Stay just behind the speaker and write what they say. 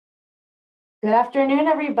Good afternoon,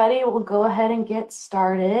 everybody. We'll go ahead and get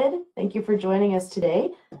started. Thank you for joining us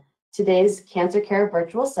today. Today's Cancer Care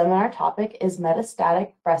Virtual Seminar topic is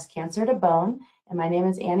Metastatic Breast Cancer to Bone, and my name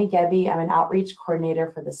is Annie Gebbe. I'm an Outreach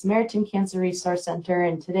Coordinator for the Samaritan Cancer Resource Center,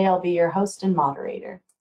 and today I'll be your host and moderator.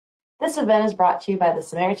 This event is brought to you by the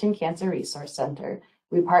Samaritan Cancer Resource Center.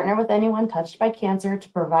 We partner with anyone touched by cancer to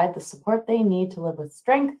provide the support they need to live with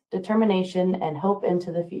strength, determination, and hope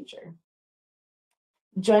into the future.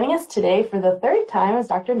 Joining us today for the third time is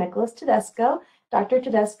Dr. Nicholas Tedesco. Dr.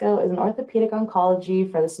 Tedesco is an orthopedic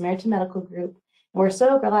oncology for the Samaritan Medical Group. And we're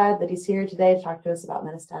so glad that he's here today to talk to us about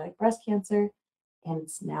metastatic breast cancer. And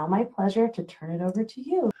it's now my pleasure to turn it over to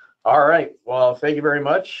you. All right. Well, thank you very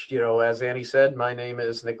much. As Annie said, my name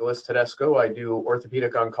is Nicholas Tedesco. I do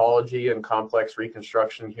orthopedic oncology and complex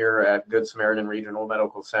reconstruction here at Good Samaritan Regional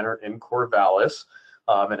Medical Center in Corvallis,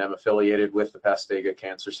 and I'm affiliated with the Metastatic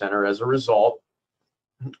Cancer Center as a result.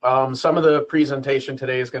 Some of the presentation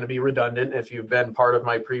today is going to be redundant if you've been part of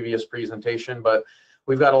my previous presentation, but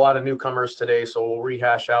we've got a lot of newcomers today, so we'll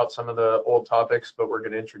rehash out some of the old topics, but we're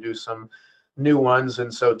going to introduce some new ones.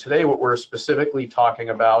 And so today what we're specifically talking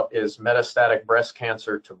about is metastatic breast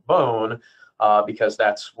cancer to bone, because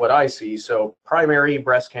that's what I see. So primary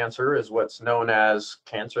breast cancer is what's known as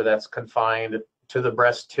cancer that's confined to the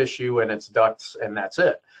breast tissue and its ducts, and that's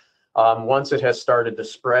it. Once it has started to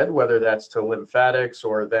spread, whether that's to lymphatics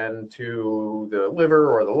or then to the liver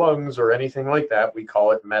or the lungs or anything like that, we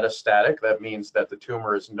call it metastatic. That means that the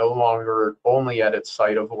tumor is no longer only at its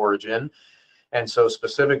site of origin. And so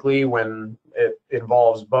specifically when it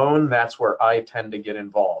involves bone, that's where I tend to get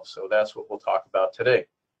involved. So that's what we'll talk about today.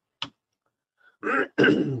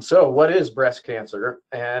 So what is breast cancer,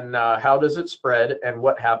 and how does it spread, and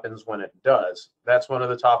what happens when it does? That's one of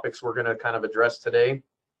the topics we're going to kind of address today.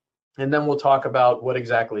 And then we'll talk about what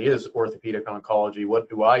exactly is orthopedic oncology, what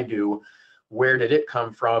do I do, where did it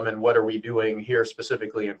come from, and what are we doing here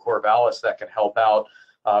specifically in Corvallis that can help out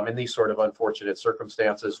in these sort of unfortunate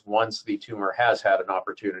circumstances once the tumor has had an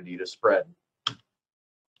opportunity to spread.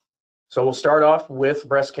 So we'll start off with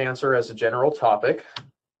breast cancer as a general topic.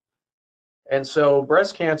 And so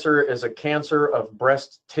breast cancer is a cancer of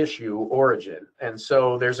breast tissue origin. And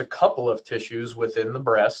so there's a couple of tissues within the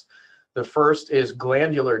breast. The first is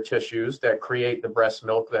glandular tissues that create the breast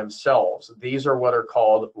milk themselves. These are what are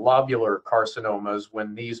called lobular carcinomas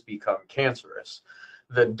when these become cancerous.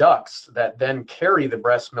 The ducts that then carry the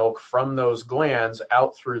breast milk from those glands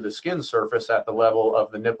out through the skin surface at the level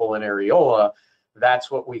of the nipple and areola,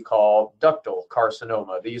 that's what we call ductal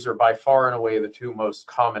carcinoma. These are by far and away the two most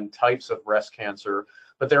common types of breast cancer,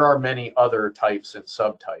 but there are many other types and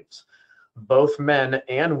subtypes. Both men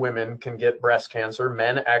and women can get breast cancer.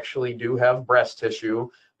 Men actually do have breast tissue,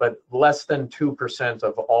 but less than 2%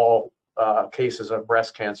 of all cases of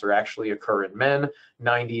breast cancer actually occur in men.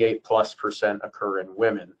 98+% occur in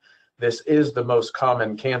women. This is the most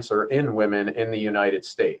common cancer in women in the United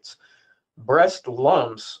States. Breast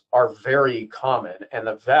lumps are very common, and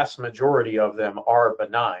the vast majority of them are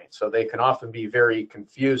benign, so they can often be very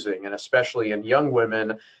confusing, and especially in young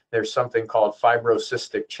women, there's something called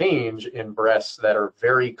fibrocystic change in breasts that are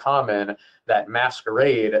very common that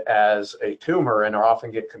masquerade as a tumor and are often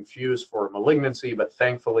get confused for malignancy, but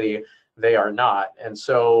thankfully they are not. And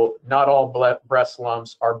so not all breast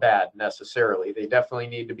lumps are bad necessarily. They definitely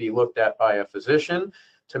need to be looked at by a physician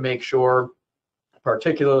to make sure,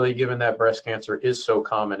 particularly given that breast cancer is so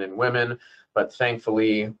common in women, but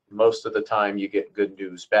thankfully most of the time you get good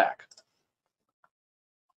news back.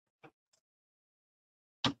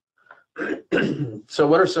 So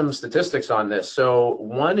what are some statistics on this? So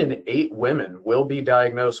 1 in 8 women will be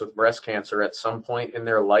diagnosed with breast cancer at some point in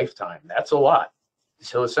their lifetime. That's a lot.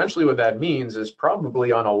 So essentially what that means is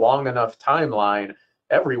probably on a long enough timeline,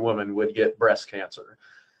 every woman would get breast cancer.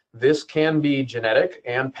 This can be genetic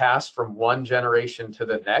and passed from one generation to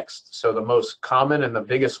the next. So the most common and the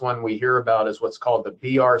biggest one we hear about is what's called the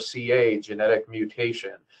BRCA genetic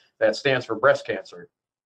mutation. That stands for breast cancer.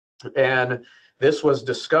 And this was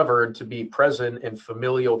discovered to be present in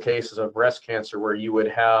familial cases of breast cancer where you would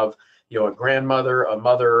have a grandmother, a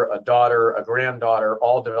mother, a daughter, a granddaughter,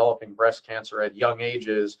 all developing breast cancer at young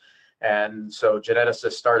ages. And so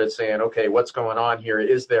geneticists started saying, okay, what's going on here?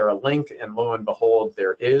 Is there a link? And lo and behold,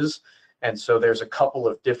 there is. And so there's a couple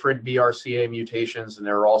of different BRCA mutations, and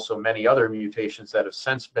there are also many other mutations that have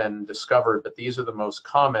since been discovered, but these are the most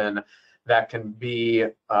common that can be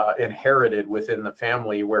inherited within the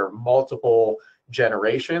family, where multiple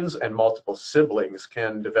generations and multiple siblings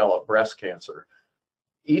can develop breast cancer.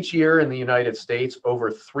 Each year in the United States,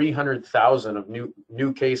 over 300,000 of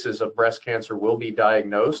new cases of breast cancer will be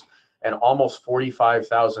diagnosed, and almost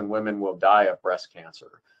 45,000 women will die of breast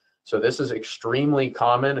cancer. So this is extremely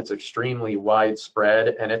common, it's extremely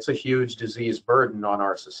widespread, and it's a huge disease burden on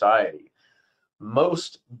our society. Bone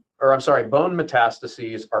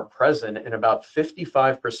metastases are present in about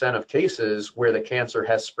 55% of cases where the cancer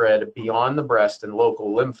has spread beyond the breast and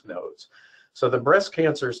local lymph nodes. So the breast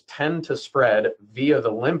cancers tend to spread via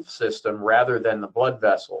the lymph system rather than the blood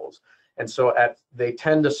vessels. And so they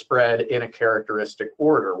tend to spread in a characteristic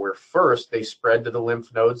order, where first they spread to the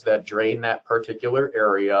lymph nodes that drain that particular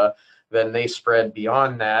area, then they spread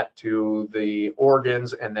beyond that to the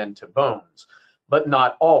organs and then to bones, but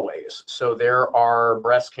not always. So there are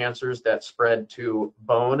breast cancers that spread to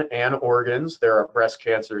bone and organs. There are breast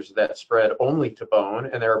cancers that spread only to bone,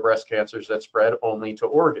 and there are breast cancers that spread only to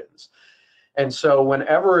organs. And so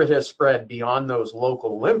whenever it has spread beyond those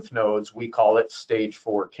local lymph nodes, we call it stage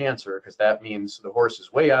 4 cancer, because that means the horse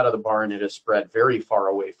is way out of the barn. It has spread very far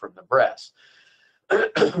away from the breast.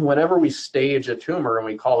 Whenever we stage a tumor and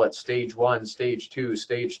we call it stage 1, stage 2,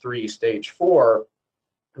 stage 3, stage 4,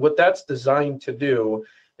 what that's designed to do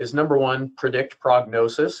is, number one, predict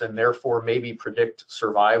prognosis and therefore maybe predict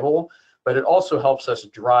survival. But it also helps us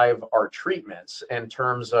drive our treatments in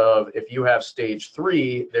terms of, if you have stage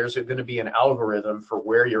 3, there's going to be an algorithm for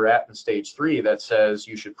where you're at in stage 3 that says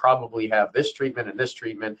you should probably have this treatment and this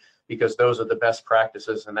treatment because those are the best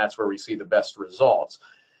practices and that's where we see the best results.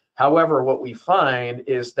 However, what we find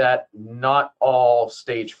is that not all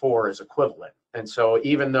stage 4 is equivalent. And so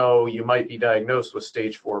even though you might be diagnosed with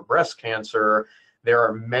stage 4 breast cancer, there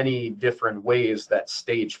are many different ways that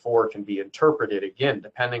stage 4 can be interpreted, again,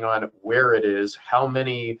 depending on where it is, how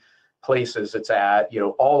many places it's at,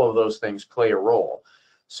 all of those things play a role.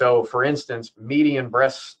 So for instance, median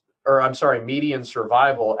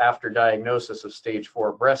survival after diagnosis of stage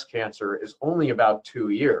 4 breast cancer is only about 2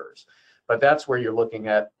 years, but that's where you're looking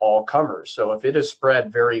at all comers. So if it is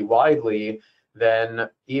spread very widely, then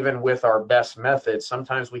even with our best methods,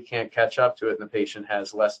 sometimes we can't catch up to it and the patient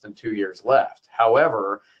has less than 2 years left.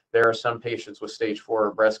 However, there are some patients with stage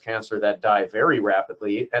 4 breast cancer that die very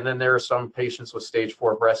rapidly, and then there are some patients with stage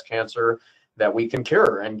 4 breast cancer that we can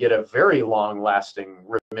cure and get a very long-lasting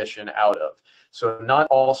remission out of. So not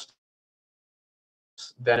all,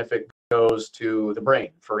 then if it goes to the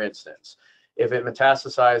brain, for instance. If it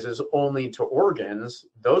metastasizes only to organs,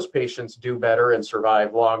 those patients do better and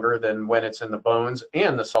survive longer than when it's in the bones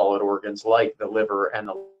and the solid organs like the liver and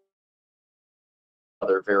the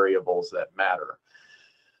other variables that matter.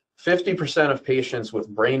 50% of patients with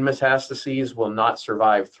brain metastases will not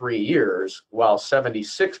survive 3 years, while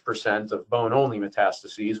 76% of bone-only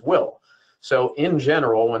metastases will. So in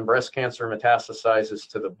general, when breast cancer metastasizes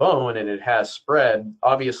to the bone and it has spread,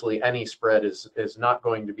 obviously any spread is not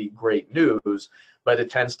going to be great news, but it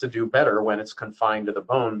tends to do better when it's confined to the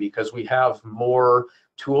bone because we have more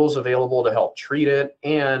tools available to help treat it,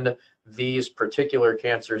 and these particular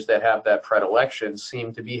cancers that have that predilection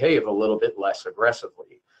seem to behave a little bit less aggressively.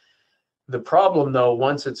 The problem, though,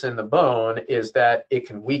 once it's in the bone, is that it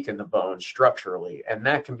can weaken the bone structurally, and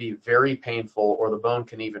that can be very painful, or the bone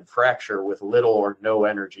can even fracture with little or no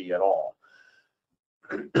energy at all.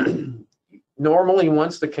 Normally,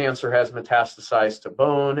 once the cancer has metastasized to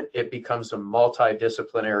bone, it becomes a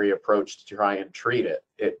multidisciplinary approach to try and treat it.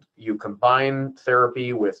 You combine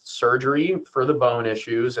therapy with surgery for the bone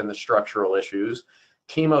issues and the structural issues,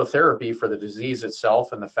 chemotherapy for the disease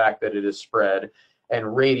itself and the fact that it is spread,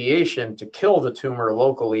 and radiation to kill the tumor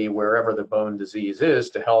locally wherever the bone disease is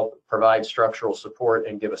to help provide structural support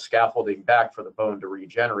and give a scaffolding back for the bone to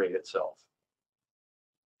regenerate itself.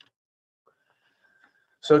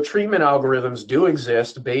 So treatment algorithms do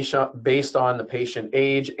exist based on the patient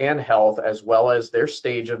age and health, as well as their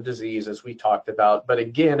stage of disease, as we talked about. But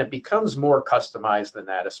again, it becomes more customized than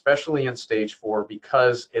that, especially in stage 4,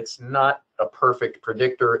 because it's not a perfect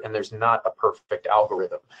predictor and there's not a perfect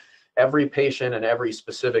algorithm. Every patient and every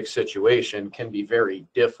specific situation can be very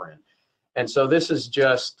different. And so this is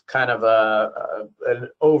just kind of an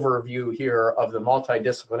overview here of the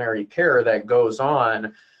multidisciplinary care that goes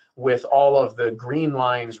on, with all of the green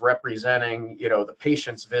lines representing, the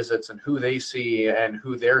patient's visits and who they see and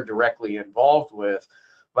who they're directly involved with.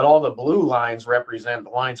 But all the blue lines represent the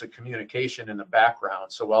lines of communication in the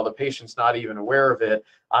background. So while the patient's not even aware of it,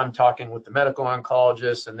 I'm talking with the medical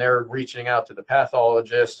oncologist and they're reaching out to the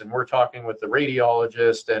pathologist and we're talking with the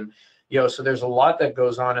radiologist. And, so there's a lot that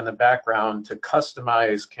goes on in the background to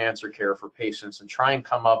customize cancer care for patients and try and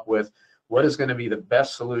come up with what is going to be the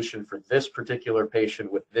best solution for this particular patient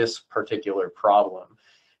with this particular problem.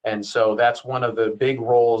 And so that's one of the big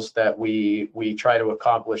roles that we try to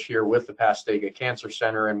accomplish here with the Pastega Cancer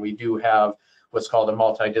Center. And we do have what's called a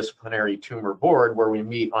multidisciplinary tumor board, where we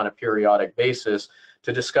meet on a periodic basis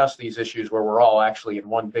to discuss these issues, where we're all actually in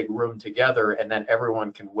one big room together, and then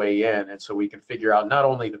everyone can weigh in. And so we can figure out not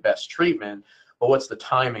only the best treatment, but what's the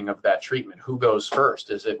timing of that treatment? Who goes first?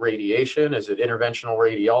 Is it radiation? Is it interventional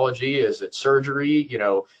radiology? Is it surgery?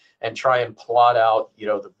 And try and plot out,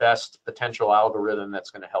 the best potential algorithm that's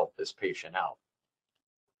going to help this patient out.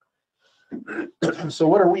 So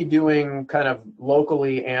what are we doing kind of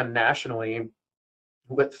locally and nationally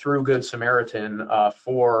through Good Samaritan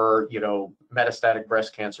for, metastatic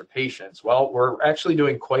breast cancer patients? Well, we're actually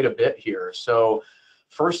doing quite a bit here. So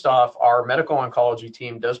first off, our medical oncology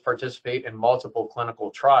team does participate in multiple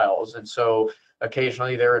clinical trials. And so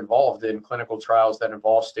occasionally they're involved in clinical trials that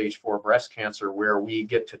involve stage 4 breast cancer, where we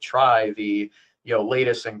get to try the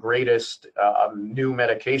latest and greatest new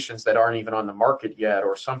medications that aren't even on the market yet,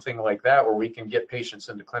 or something like that, where we can get patients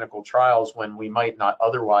into clinical trials when we might not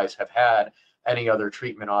otherwise have had any other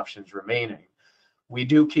treatment options remaining. We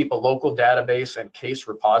do keep a local database and case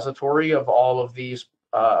repository of all of these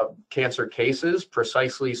cancer cases,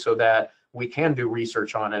 precisely so that we can do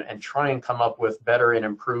research on it and try and come up with better and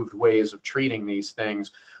improved ways of treating these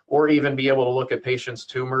things, or even be able to look at patients'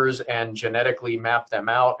 tumors and genetically map them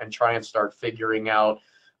out and try and start figuring out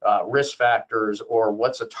risk factors, or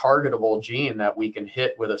what's a targetable gene that we can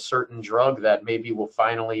hit with a certain drug that maybe will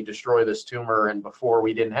finally destroy this tumor, and before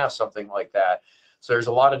we didn't have something like that. So there's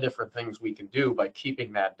a lot of different things we can do by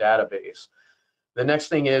keeping that database. The next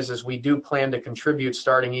thing is we do plan to contribute,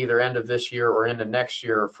 starting either end of this year or into next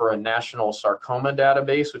year, for a national sarcoma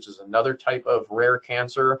database, which is another type of rare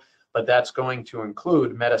cancer, but that's going to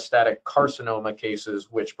include metastatic carcinoma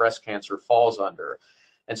cases, which breast cancer falls under.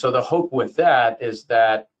 And so the hope with that is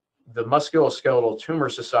that the Musculoskeletal Tumor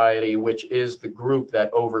Society, which is the group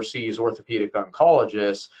that oversees orthopedic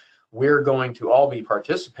oncologists, we're going to all be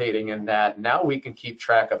participating in that. Now we can keep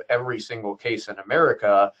track of every single case in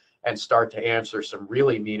America and start to answer some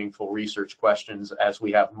really meaningful research questions as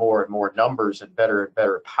we have more and more numbers and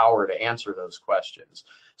better power to answer those questions.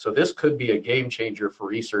 So this could be a game changer for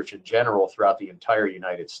research in general throughout the entire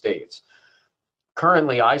United States.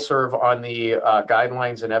 Currently, I serve on the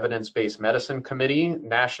Guidelines and Evidence-Based Medicine Committee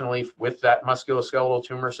nationally with that Musculoskeletal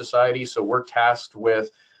Tumor Society. So we're tasked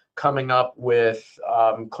with coming up with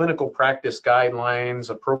clinical practice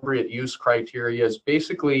guidelines, appropriate use criteria,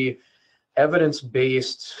 basically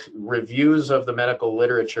evidence-based reviews of the medical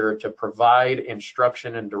literature to provide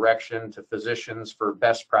instruction and direction to physicians for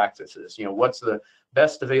best practices. What's the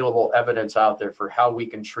best available evidence out there for how we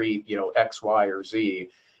can treat, X, Y, or Z.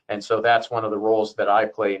 And so that's one of the roles that I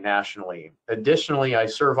play nationally. Additionally, I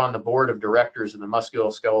serve on the board of directors of the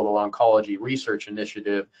Musculoskeletal Oncology Research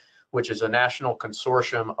Initiative, which is a national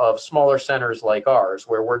consortium of smaller centers like ours,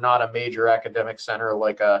 where we're not a major academic center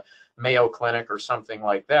like a Mayo Clinic or something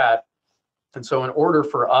like that. And so in order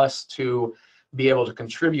for us to be able to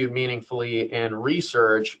contribute meaningfully in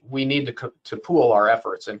research, we need to pool our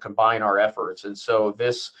efforts and combine our efforts. And so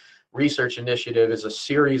this research initiative is a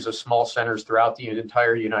series of small centers throughout the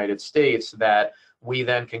entire United States that we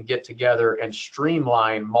then can get together and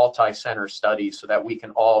streamline multi-center studies so that we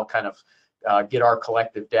can all kind of get our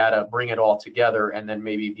collective data, bring it all together, and then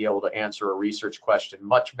maybe be able to answer a research question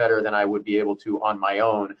much better than I would be able to on my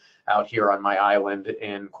own out here on my island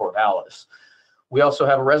in Corvallis. We also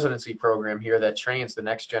have a residency program here that trains the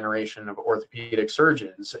next generation of orthopedic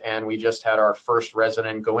surgeons, and we just had our first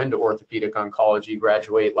resident go into orthopedic oncology,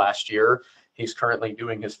 graduate last year. He's currently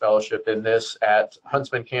doing his fellowship in this at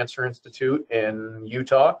Huntsman Cancer Institute in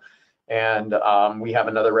Utah. And we have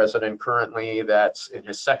another resident currently that's in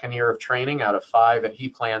his second year of training out of 5, and he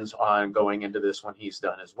plans on going into this when he's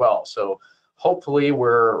done as well. So hopefully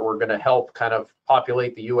we're going to help kind of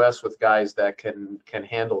populate the U.S. with guys that can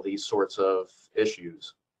handle these sorts of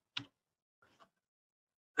issues.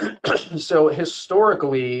 So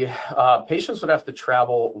historically, patients would have to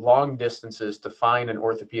travel long distances to find an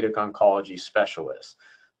orthopedic oncology specialist.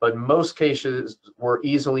 But most cases were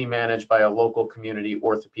easily managed by a local community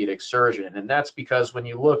orthopedic surgeon. And that's because when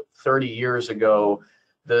you look 30 years ago,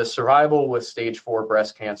 the survival with stage 4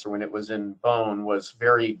 breast cancer when it was in bone was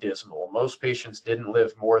very dismal. Most patients didn't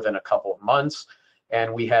live more than a couple of months,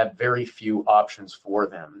 and we had very few options for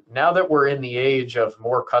them. Now that we're in the age of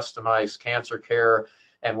more customized cancer care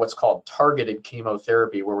and what's called targeted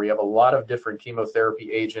chemotherapy, where we have a lot of different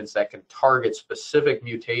chemotherapy agents that can target specific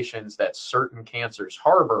mutations that certain cancers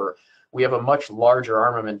harbor, we have a much larger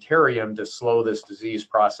armamentarium to slow this disease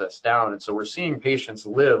process down. And so we're seeing patients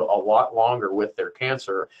live a lot longer with their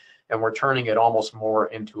cancer, and we're turning it almost more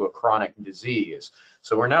into a chronic disease.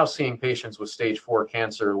 So we're now seeing patients with stage 4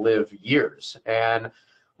 cancer live years. And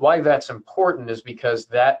Why that's important is because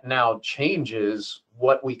that now changes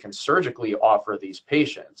what we can surgically offer these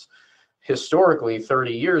patients. Historically,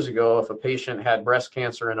 30 years ago, if a patient had breast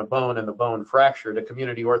cancer in a bone and the bone fractured, a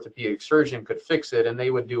community orthopedic surgeon could fix it and they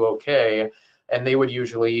would do okay. And they would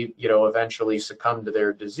usually, eventually succumb to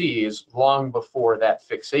their disease long before that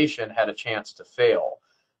fixation had a chance to fail.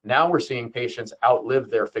 Now we're seeing patients outlive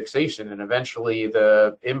their fixation, and eventually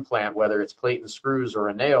the implant, whether it's plate and screws or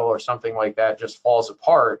a nail or something like that, just falls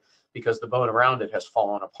apart because the bone around it has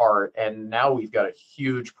fallen apart. And now we've got a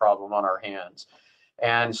huge problem on our hands.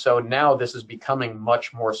 And so now this is becoming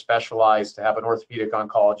much more specialized to have an orthopedic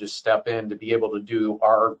oncologist step in to be able to do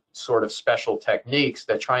our sort of special techniques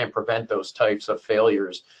that try and prevent those types of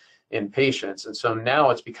failures in patients. And so now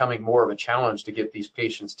it's becoming more of a challenge to get these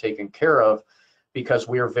patients taken care of because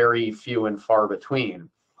we're very few and far between.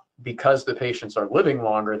 Because the patients are living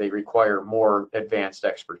longer, they require more advanced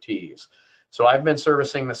expertise. So I've been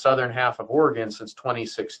servicing the southern half of Oregon since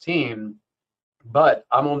 2016. But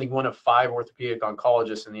I'm only one of 5 orthopedic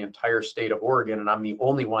oncologists in the entire state of Oregon, and I'm the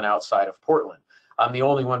only one outside of Portland. I'm the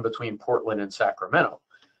only one between Portland and Sacramento.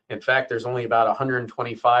 In fact, there's only about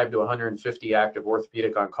 125 to 150 active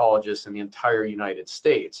orthopedic oncologists in the entire United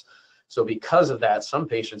States. So because of that, some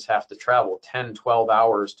patients have to travel 10, 12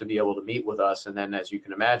 hours to be able to meet with us. And then, as you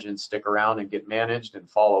can imagine, stick around and get managed and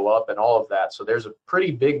follow up and all of that. So there's a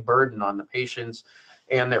pretty big burden on the patients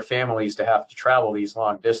and their families to have to travel these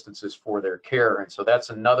long distances for their care. And so that's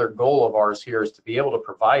another goal of ours here, is to be able to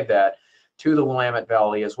provide that to the Willamette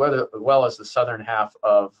Valley as well as the southern half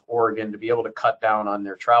of Oregon, to be able to cut down on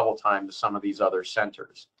their travel time to some of these other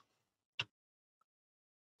centers.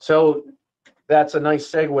 So that's a nice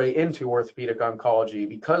segue into orthopedic oncology.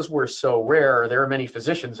 Because we're so rare, there are many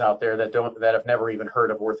physicians out there that have never even heard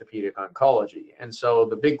of orthopedic oncology. And so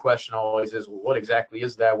the big question always is, well, what exactly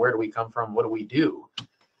is that? Where do we come from? What do we do?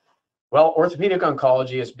 Well, orthopedic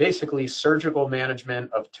oncology is basically surgical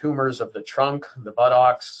management of tumors of the trunk, the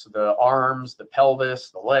buttocks, the arms, the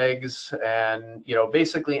pelvis, the legs, and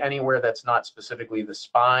basically anywhere that's not specifically the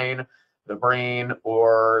spine, the brain,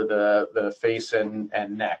 or the face and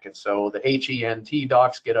neck. And so the HENT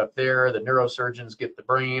docs get up there, the neurosurgeons get the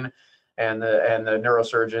brain, and the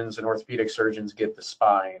neurosurgeons and orthopedic surgeons get the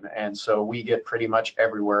spine. And so we get pretty much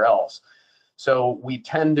everywhere else. So we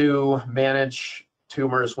tend to manage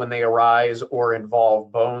tumors when they arise or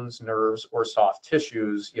involve bones, nerves, or soft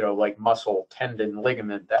tissues, like muscle, tendon,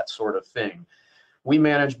 ligament, that sort of thing. We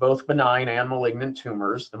manage both benign and malignant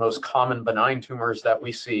tumors. The most common benign tumors that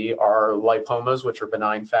we see are lipomas, which are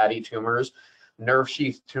benign fatty tumors, nerve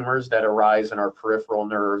sheath tumors that arise in our peripheral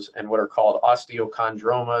nerves, and what are called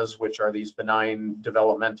osteochondromas, which are these benign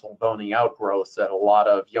developmental bony outgrowths that a lot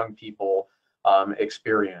of young people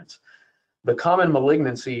experience. The common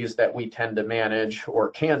malignancies that we tend to manage, or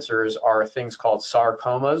cancers, are things called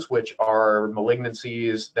sarcomas, which are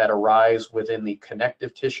malignancies that arise within the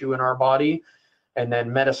connective tissue in our body, and then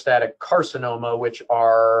metastatic carcinoma, which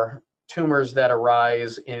are tumors that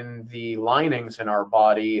arise in the linings in our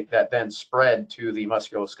body that then spread to the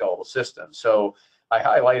musculoskeletal system. So I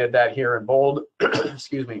highlighted that here in bold,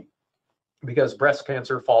 excuse me, because breast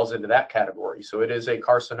cancer falls into that category. So it is a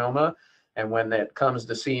carcinoma, and when it comes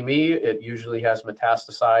to see me, it usually has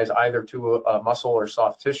metastasized either to a muscle or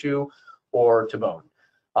soft tissue or to bone.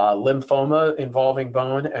 Lymphoma involving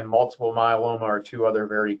bone and multiple myeloma are 2 other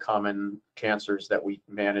very common cancers that we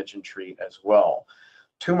manage and treat as well.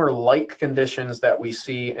 Tumor-like conditions that we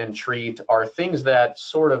see and treat are things that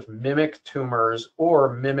sort of mimic tumors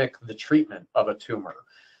or mimic the treatment of a tumor.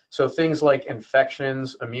 So things like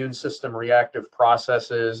infections, immune system reactive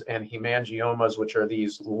processes, and hemangiomas, which are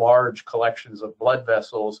these large collections of blood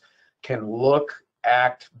vessels, can look,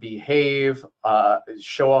 act, behave,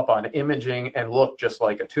 show up on imaging, and look just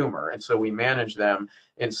like a tumor. And so we manage them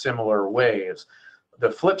in similar ways.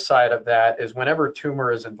 The flip side of that is whenever a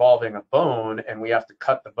tumor is involving a bone and we have to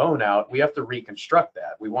cut the bone out, we have to reconstruct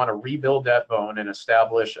that. We want to rebuild that bone and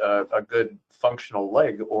establish a good functional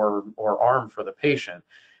leg or arm for the patient.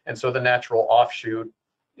 And so the natural offshoot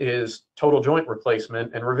is total joint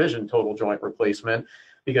replacement and revision total joint replacement,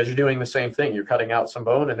 because you're doing the same thing. You're cutting out some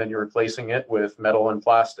bone and then you're replacing it with metal and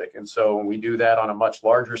plastic. And so we do that on a much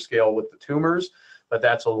larger scale with the tumors, but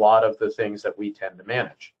that's a lot of the things that we tend to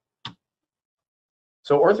manage.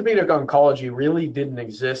 So orthopedic oncology really didn't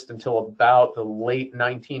exist until about the late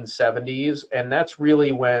 1970s, and that's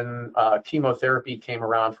really when chemotherapy came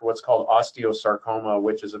around for what's called osteosarcoma,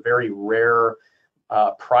 which is a very rare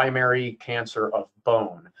primary cancer of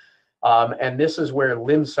bone. And this is where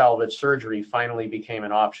limb salvage surgery finally became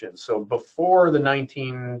an option. So before the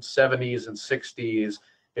 1970s and 60s,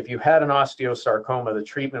 If you had an osteosarcoma, the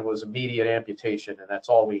treatment was immediate amputation, and that's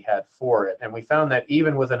all we had for it. And we found that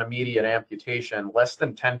even with an immediate amputation, less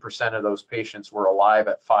than 10% of those patients were alive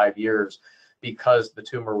at 5 years because the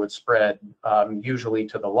tumor would spread, usually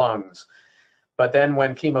to the lungs. But then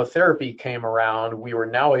when chemotherapy came around, we were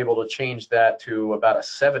now able to change that to about a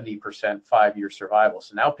 70% 5-year survival.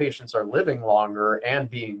 So now patients are living longer and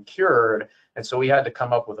being cured. And so we had to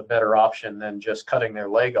come up with a better option than just cutting their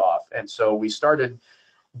leg off. And so we started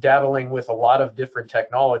dabbling with a lot of different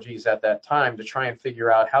technologies at that time to try and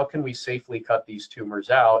figure out how can we safely cut these tumors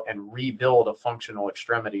out and rebuild a functional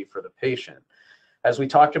extremity for the patient. As we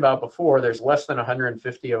talked about before, there's less than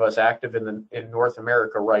 150 of us active in North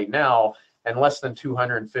America right now, and less than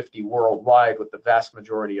 250 worldwide, with the vast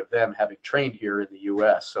majority of them having trained here in the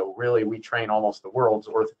US. So really, we train almost the world's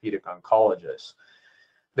orthopedic oncologists.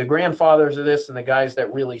 The grandfathers of this and the guys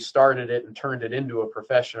that really started it and turned it into a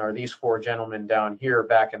profession are these 4 gentlemen down here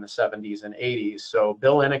back in the 70s and 80s. So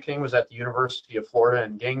Bill Enneking was at the University of Florida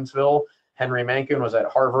in Gainesville. Henry Mencken was at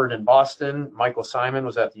Harvard in Boston. Michael Simon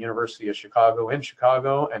was at the University of Chicago in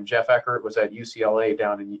Chicago. And Jeff Eckert was at UCLA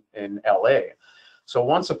down in LA. So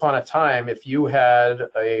once upon a time, if you had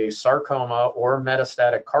a sarcoma or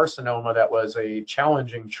metastatic carcinoma that was a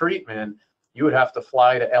challenging treatment, you would have to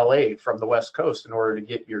fly to LA from the West Coast in order to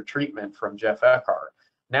get your treatment from Jeff Eckert.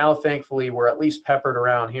 Now, thankfully, we're at least peppered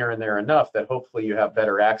around here and there enough that hopefully you have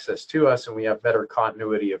better access to us and we have better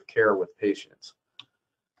continuity of care with patients.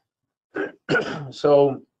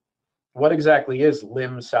 So what exactly is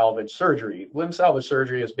limb salvage surgery? Limb salvage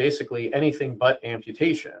surgery is basically anything but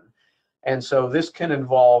amputation. And so this can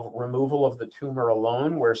involve removal of the tumor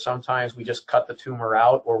alone, where sometimes we just cut the tumor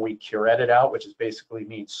out or we curette it out, which is basically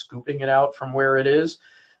means scooping it out from where it is.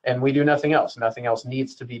 And we do nothing else. Nothing else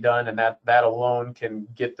needs to be done, and that alone can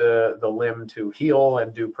get the limb to heal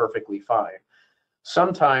and do perfectly fine.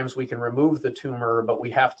 Sometimes we can remove the tumor, but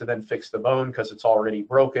we have to then fix the bone because it's already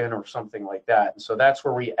broken or something like that. And so that's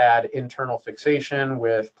where we add internal fixation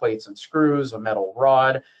with plates and screws, a metal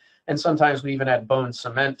rod, and sometimes we even add bone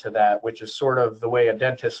cement to that, which is sort of the way a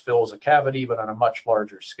dentist fills a cavity, but on a much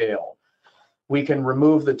larger scale. We can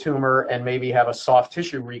remove the tumor and maybe have a soft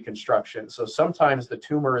tissue reconstruction. So sometimes the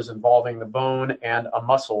tumor is involving the bone and a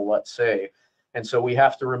muscle, let's say. And so we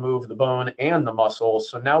have to remove the bone and the muscle.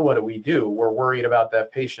 So now what do? We're worried about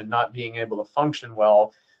that patient not being able to function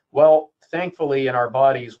well. Well, thankfully in our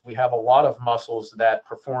bodies, we have a lot of muscles that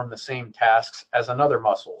perform the same tasks as another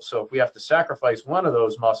muscle. So if we have to sacrifice one of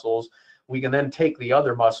those muscles, we can then take the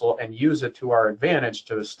other muscle and use it to our advantage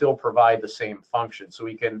to still provide the same function. So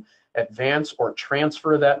we can advance or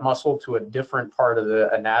transfer that muscle to a different part of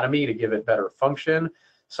the anatomy to give it better function.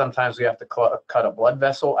 Sometimes we have to cut a blood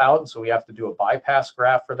vessel out, so we have to do a bypass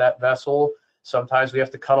graft for that vessel. Sometimes we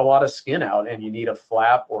have to cut a lot of skin out and you need a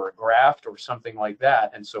flap or a graft or something like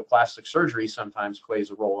that. And so plastic surgery sometimes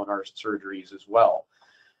plays a role in our surgeries as well.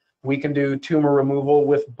 We can do tumor removal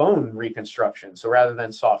with bone reconstruction. So rather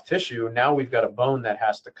than soft tissue, now we've got a bone that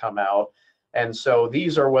has to come out. And so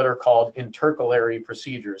these are what are called intercalary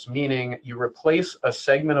procedures, meaning you replace a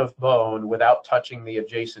segment of bone without touching the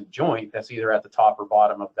adjacent joint that's either at the top or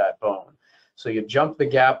bottom of that bone. So you jump the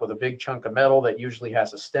gap with a big chunk of metal that usually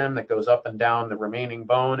has a stem that goes up and down the remaining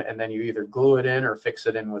bone, and then you either glue it in or fix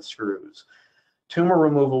it in with screws. Tumor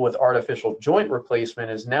removal with artificial joint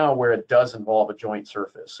replacement is now where it does involve a joint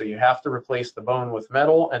surface. So you have to replace the bone with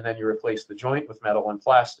metal, and then you replace the joint with metal and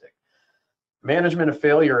plastic. Management of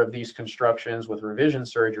failure of these constructions with revision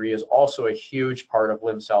surgery is also a huge part of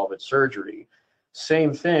limb salvage surgery.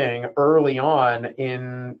 Same thing early on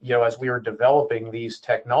in, as we were developing these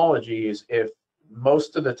technologies, if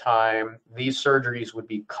most of the time these surgeries would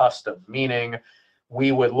be custom, meaning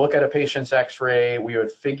we would look at a patient's x-ray, we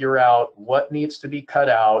would figure out what needs to be cut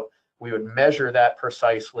out, we would measure that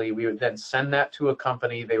precisely, we would then send that to a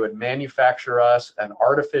company, they would manufacture us an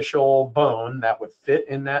artificial bone that would fit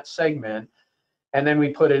in that segment, and then we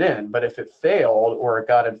put it in. But if it failed or it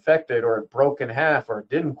got infected or it broke in half or it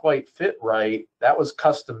didn't quite fit right, that was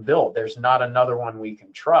custom built. There's not another one we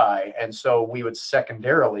can try. And so we would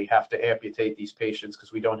secondarily have to amputate these patients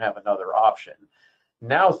because we don't have another option.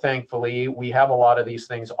 Now, thankfully, we have a lot of these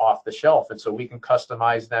things off the shelf. And so we can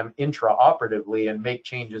customize them intraoperatively and make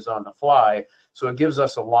changes on the fly. So it gives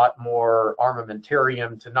us a lot more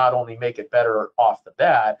armamentarium to not only make it better off the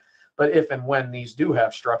bat, but if and when these do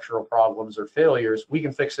have structural problems or failures, we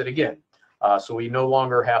can fix it again. So we no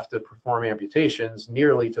longer have to perform amputations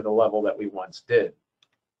nearly to the level that we once did.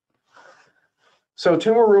 So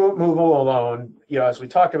tumor removal alone, as we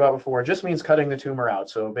talked about before, just means cutting the tumor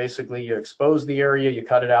out. So basically you expose the area, you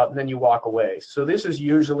cut it out, and then you walk away. So this is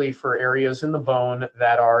usually for areas in the bone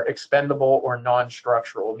that are expendable or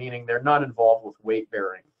non-structural, meaning they're not involved with weight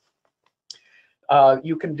bearing.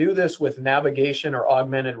 You can do this with navigation or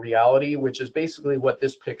augmented reality, which is basically what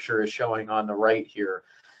this picture is showing on the right here.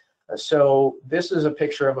 So this is a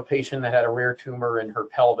picture of a patient that had a rare tumor in her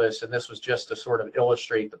pelvis, and this was just to sort of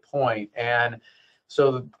illustrate the point. And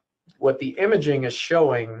so what the imaging is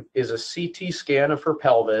showing is a CT scan of her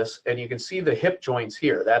pelvis, and you can see the hip joints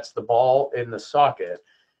here. That's the ball in the socket.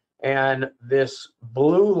 And this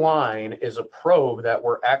blue line is a probe that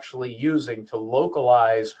we're actually using to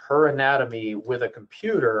localize her anatomy with a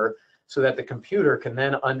computer so that the computer can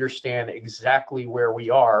then understand exactly where we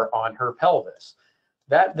are on her pelvis.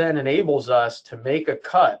 That then enables us to make a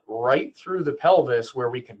cut right through the pelvis where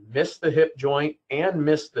we can miss the hip joint and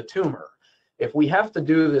miss the tumor. If we have to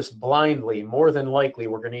do this blindly, more than likely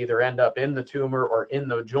we're going to either end up in the tumor or in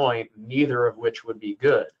the joint, neither of which would be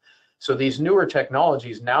good. So these newer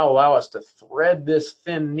technologies now allow us to thread this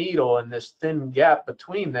thin needle and this thin gap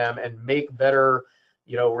between them and make better,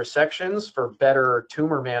 resections for better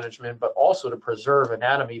tumor management, but also to preserve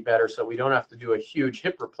anatomy better so we don't have to do a huge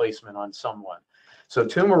hip replacement on someone. So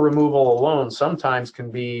tumor removal alone sometimes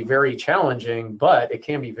can be very challenging, but it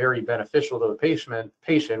can be very beneficial to the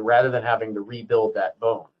patient rather than having to rebuild that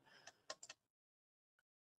bone.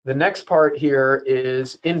 The next part here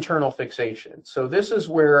is internal fixation. So this is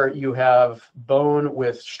where you have bone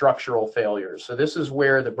with structural failures. So this is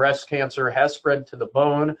where the breast cancer has spread to the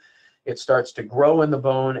bone. It starts to grow in the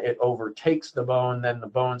bone, it overtakes the bone, then the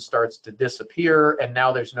bone starts to disappear, and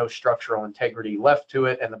now there's no structural integrity left to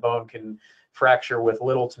it, and the bone can fracture with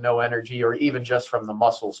little to no energy, or even just from the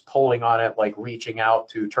muscles pulling on it, like reaching out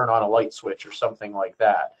to turn on a light switch or something like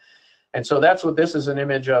that. And so that's what this is an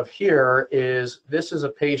image of here. This is a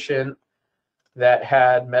patient that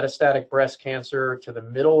had metastatic breast cancer to the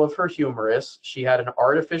middle of her humerus. She had an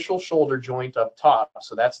artificial shoulder joint up top.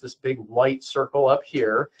 So that's this big white circle up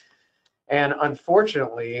here. And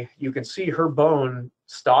unfortunately, you can see her bone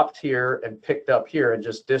stopped here and picked up here and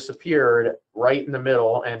just disappeared right in the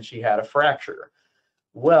middle, and she had a fracture.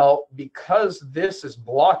 Well, because this is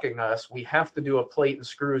blocking us, we have to do a plate and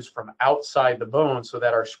screws from outside the bone so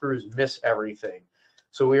that our screws miss everything.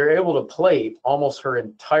 So we were able to plate almost her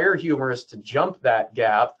entire humerus to jump that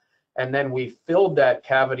gap, and then we filled that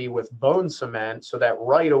cavity with bone cement so that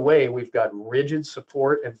right away we've got rigid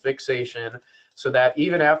support and fixation, so that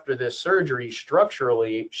even after this surgery,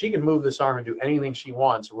 structurally, she can move this arm and do anything she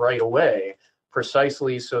wants right away,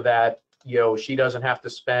 precisely so that she doesn't have to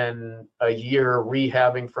spend a year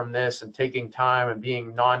rehabbing from this and taking time and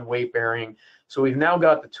being non-weight bearing. So we've now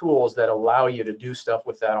got the tools that allow you to do stuff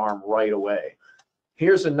with that arm right away.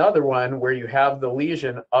 Here's another one where you have the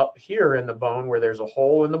lesion up here in the bone where there's a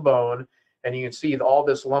hole in the bone, and you can see all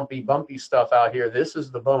this lumpy, bumpy stuff out here. This is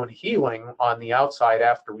the bone healing on the outside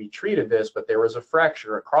after we treated this, but there was a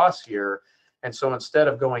fracture across here. And so instead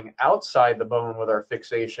of going outside the bone with our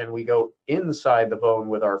fixation, we go inside the bone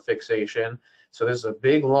with our fixation. So this is a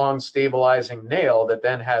big, long, stabilizing nail that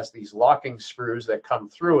then has these locking screws that come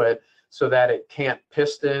through it so that it can't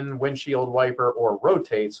piston, windshield wiper, or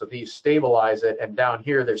rotate. So these stabilize it. And down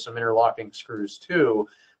here, there's some interlocking screws too.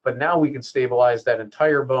 But now we can stabilize that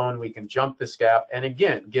entire bone. We can jump this gap and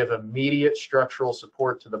again, give immediate structural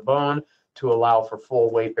support to the bone to allow for full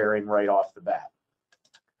weight bearing right off the bat.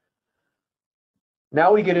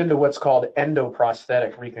 Now we get into what's called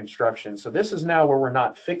endoprosthetic reconstruction. So this is now where we're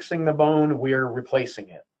not fixing the bone, we're replacing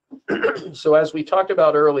it. So as we talked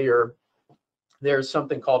about earlier, there's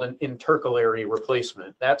something called an intercalary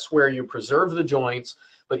replacement. That's where you preserve the joints,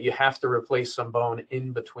 but you have to replace some bone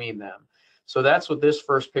in between them. So that's what this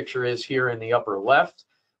first picture is here in the upper left,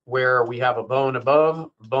 where we have a bone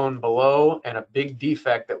above, bone below, and a big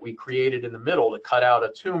defect that we created in the middle to cut out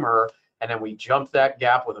a tumor. And then we jump that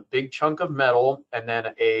gap with a big chunk of metal and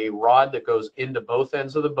then a rod that goes into both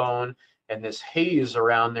ends of the bone. And this haze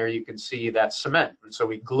around there, you can see that's cement. And so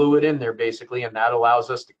we glue it in there basically, and that allows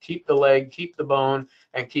us to keep the leg, keep the bone,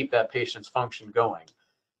 and keep that patient's function going.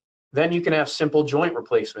 Then you can have simple joint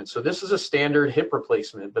replacement. So this is a standard hip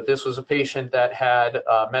replacement, but this was a patient that had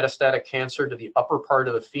metastatic cancer to the upper part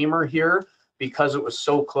of the femur here. Because it was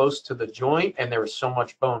so close to the joint and there was so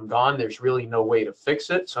much bone gone, there's really no way to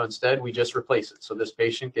fix it. So instead, we just replace it. So this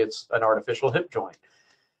patient gets an artificial hip joint.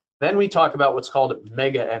 Then we talk about what's called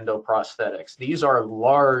mega endoprosthetics. These are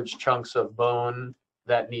large chunks of bone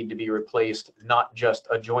that need to be replaced, not just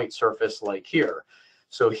a joint surface like here.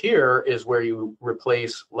 So here is where you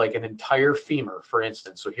replace like an entire femur, for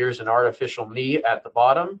instance. So here's an artificial knee at the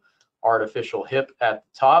bottom, artificial hip at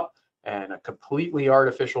the top, and a completely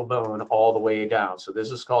artificial bone all the way down. So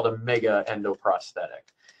this is called a mega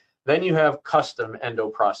endoprosthetic. Then you have custom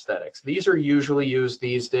endoprosthetics. These are usually used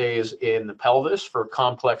these days in the pelvis for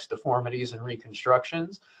complex deformities and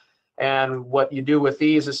reconstructions. And what you do with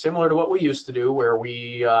these is similar to what we used to do, where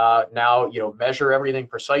we now measure everything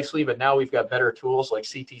precisely, but now we've got better tools like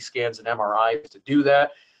CT scans and MRIs to do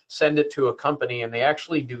that. Send it to a company, and they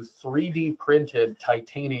actually do 3D printed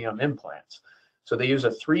titanium implants. So they use a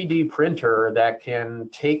 3D printer that can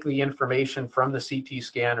take the information from the CT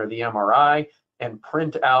scan or the MRI and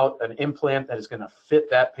print out an implant that is going to fit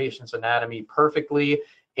that patient's anatomy perfectly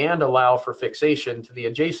and allow for fixation to the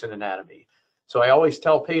adjacent anatomy. So I always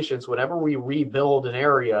tell patients, whenever we rebuild an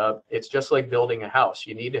area, it's just like building a house.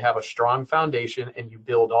 You need to have a strong foundation, and you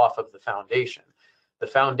build off of the foundation. The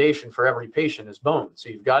foundation for every patient is bone. So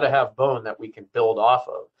you've got to have bone that we can build off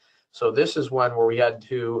of. So this is one where we had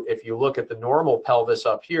to, if you look at the normal pelvis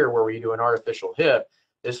up here where we do an artificial hip,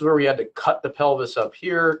 this is where we had to cut the pelvis up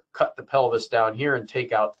here, cut the pelvis down here, and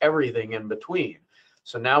take out everything in between.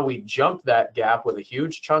 So now we jump that gap with a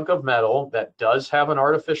huge chunk of metal that does have an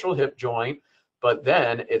artificial hip joint, but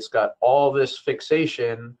then it's got all this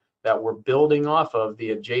fixation that we're building off of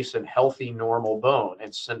the adjacent healthy normal bone.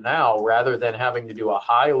 And so now, rather than having to do a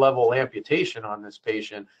high-level amputation on this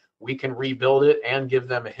patient, we can rebuild it and give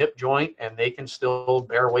them a hip joint, and they can still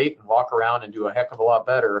bear weight and walk around and do a heck of a lot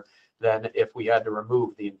better than if we had to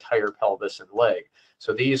remove the entire pelvis and leg.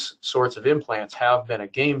 So these sorts of implants have been a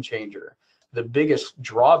game changer. The biggest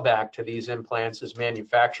drawback to these implants is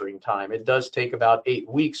manufacturing time. It does take about 8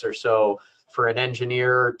 weeks or so for an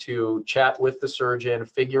engineer to chat with the surgeon,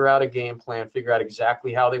 figure out a game plan, figure out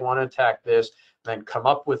exactly how they want to attack this, then come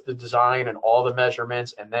up with the design and all the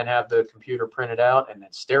measurements, and then have the computer print it out and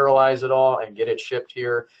then sterilize it all and get it shipped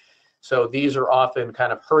here. So these are often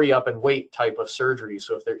kind of hurry up and wait type of surgery.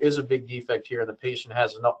 So if there is a big defect here and the patient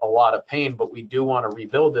has a lot of pain, but we do want to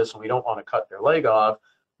rebuild this and we don't want to cut their leg off,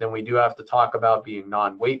 then we do have to talk about being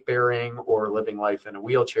non-weight bearing or living life in a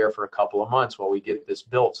wheelchair for a couple of months while we get this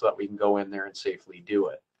built so that we can go in there and safely do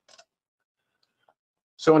it.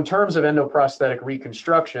 So in terms of endoprosthetic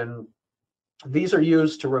reconstruction, these are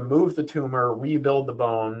used to remove the tumor, rebuild the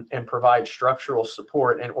bone, and provide structural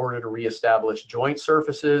support in order to reestablish joint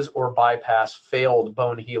surfaces or bypass failed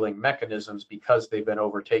bone healing mechanisms because they've been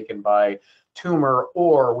overtaken by tumor,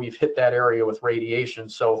 or we've hit that area with radiation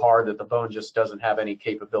so hard that the bone just doesn't have any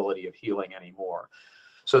capability of healing anymore.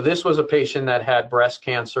 So this was a patient that had breast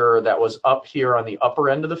cancer that was up here on the upper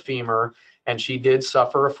end of the femur, and she did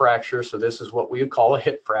suffer a fracture. So this is what we would call a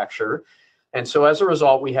hip fracture. And so as a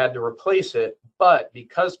result, we had to replace it. But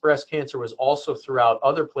because breast cancer was also throughout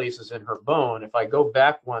other places in her bone, if I go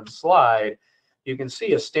back one slide, you can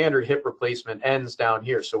see a standard hip replacement ends down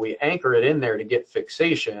here. So we anchor it in there to get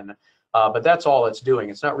fixation, but that's all it's doing.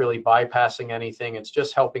 It's not really bypassing anything. It's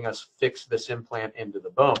just helping us fix this implant into the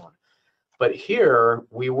bone. But here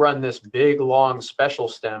we run this big, long special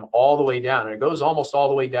stem all the way down, and it goes almost all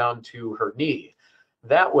the way down to her knee.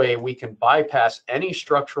 That way we can bypass any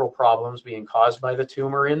structural problems being caused by the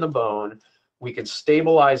tumor in the bone. We can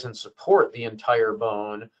stabilize and support the entire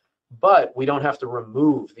bone, but we don't have to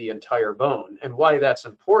remove the entire bone. And why that's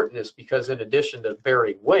important is because in addition to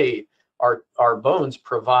bearing weight, our bones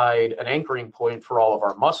provide an anchoring point for all of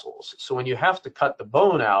our muscles. So when you have to cut the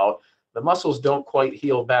bone out, the muscles don't quite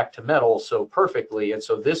heal back to metal so perfectly. And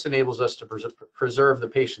so this enables us to preserve the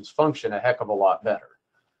patient's function a heck of a lot better.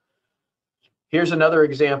 Here's another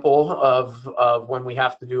example of when we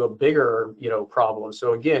have to do a bigger, problem.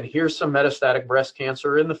 So again, here's some metastatic breast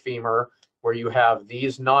cancer in the femur where you have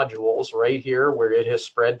these nodules right here where it has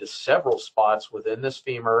spread to several spots within this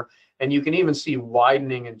femur. And you can even see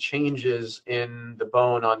widening and changes in the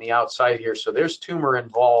bone on the outside here. So there's tumor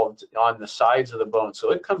involved on the sides of the bone.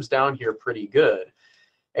 So it comes down here pretty good.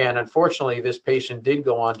 And unfortunately, this patient did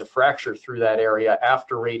go on to fracture through that area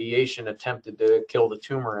after radiation attempted to kill the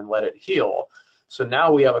tumor and let it heal. So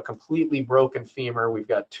now we have a completely broken femur. We've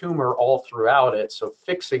got tumor all throughout it. So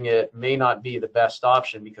fixing it may not be the best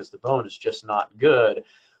option because the bone is just not good.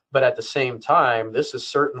 But at the same time, this is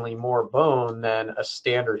certainly more bone than a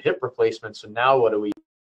standard hip replacement. So now what do we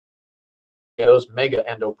do? Those mega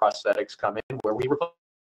endoprosthetics come in where we replace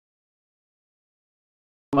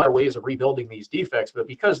ways of rebuilding these defects, but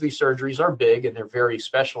because these surgeries are big and they're very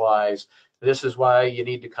specialized, this is why you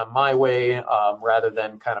need to come my way rather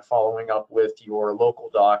than kind of following up with your local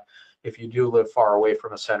doc if you do live far away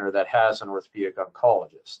from a center that has an orthopedic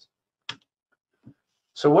oncologist.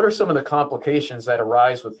 So what are some of the complications that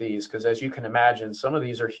arise with these? Because as you can imagine, some of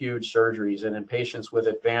these are huge surgeries and in patients with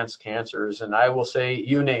advanced cancers. And I will say,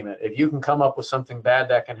 you name it, if you can come up with something bad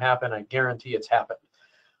that can happen, I guarantee it's happened.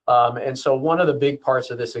 And so one of the big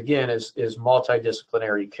parts of this, again, is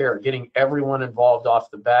multidisciplinary care, getting everyone involved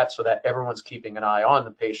off the bat so that everyone's keeping an eye on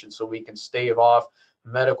the patient so we can stave off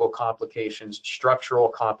medical complications, structural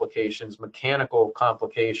complications, mechanical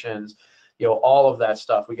complications, all of that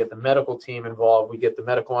stuff. We get the medical team involved, we get the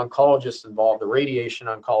medical oncologist involved, the radiation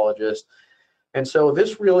oncologist. And so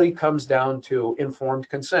this really comes down to informed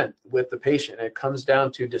consent with the patient. It comes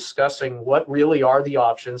down to discussing what really are the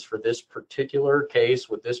options for this particular case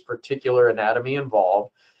with this particular anatomy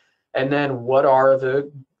involved. And then what are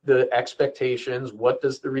the expectations? What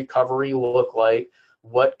does the recovery look like?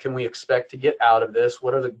 What can we expect to get out of this?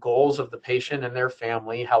 What are the goals of the patient and their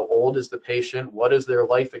family? How old is the patient? What is their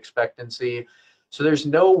life expectancy? So there's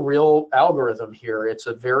no real algorithm here. It's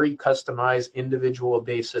a very customized individual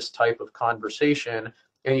basis type of conversation.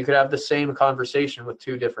 And you could have the same conversation with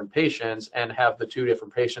two different patients and have the two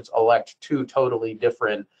different patients elect two totally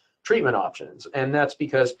different treatment options. And that's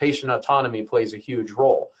because patient autonomy plays a huge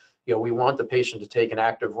role. We want the patient to take an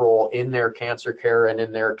active role in their cancer care and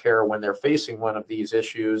in their care when they're facing one of these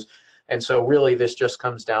issues. And so really this just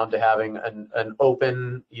comes down to having an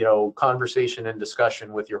open, conversation and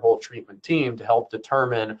discussion with your whole treatment team to help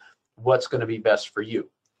determine what's going to be best for you.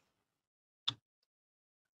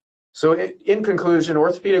 So in conclusion,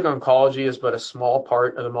 orthopedic oncology is but a small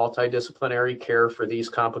part of the multidisciplinary care for these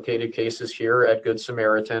complicated cases here at Good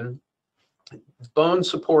Samaritan. Bone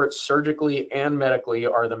support surgically and medically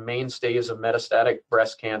are the mainstays of metastatic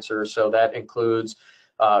breast cancer. So that includes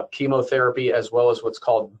chemotherapy as well as what's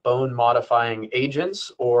called bone modifying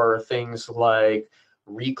agents, or things like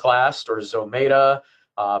Reclast or Zometa,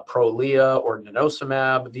 Prolia or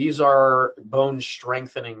denosumab. These are bone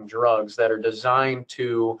strengthening drugs that are designed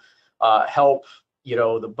to help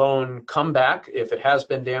the bone come back if it has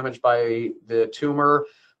been damaged by the tumor.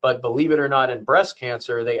 But believe it or not, in breast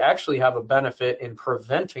cancer, they actually have a benefit in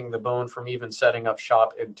preventing the bone from even setting up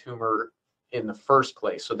shop in tumor in the first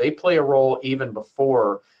place. So they play a role even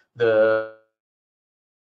before the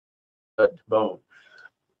bone.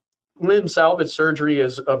 Limb salvage surgery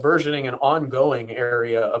is a burgeoning and ongoing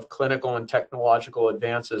area of clinical and technological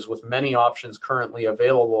advances with many options currently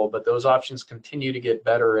available, but those options continue to get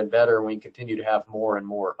better and better, and we continue to have more and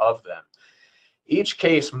more of them. Each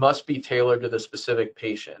case must be tailored to the specific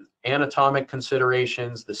patient. Anatomic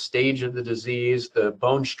considerations, the stage of the disease, the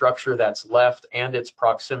bone structure that's left and its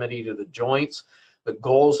proximity to the joints, the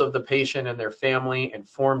goals of the patient and their family,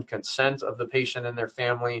 informed consent of the patient and their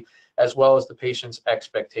family, as well as the patient's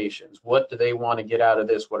expectations. What do they want to get out of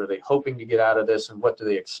this? What are they hoping to get out of this? And what do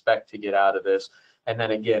they expect to get out of this? And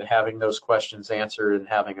then again, having those questions answered and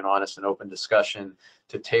having an honest and open discussion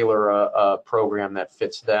to tailor a program that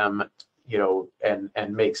fits them,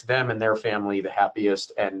 and makes them and their family the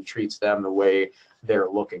happiest and treats them the way they're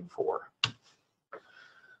looking for.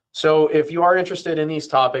 So if you are interested in these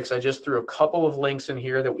topics, I just threw a couple of links in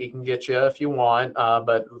here that we can get you if you want.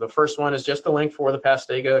 But the first one is just the link for the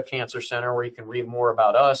Pastega Cancer Center, where you can read more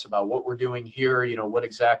about us, about what we're doing here, what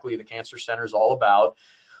exactly the Cancer Center is all about.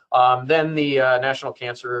 Then the National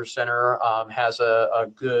Cancer Center has a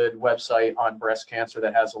good website on breast cancer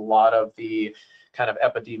that has a lot of the kind of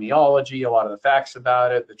epidemiology, a lot of the facts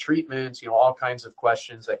about it, the treatments, all kinds of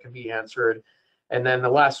questions that can be answered. And then the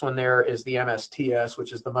last one there is the MSTS,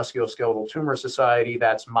 which is the Musculoskeletal Tumor Society.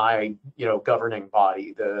 That's my, governing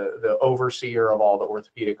body, the overseer of all the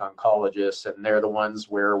orthopedic oncologists. And they're the ones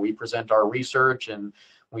where we present our research and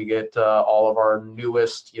we get all of our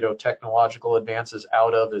newest, technological advances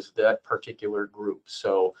out of is that particular group.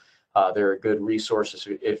 So they're a good resource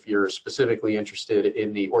if you're specifically interested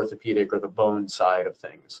in the orthopedic or the bone side of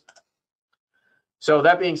things. So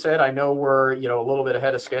that being said, I know we're a little bit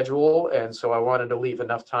ahead of schedule, and so I wanted to leave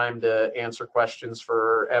enough time to answer questions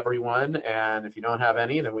for everyone. And if you don't have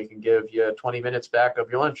any, then we can give you 20 minutes back of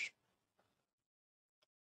your lunch.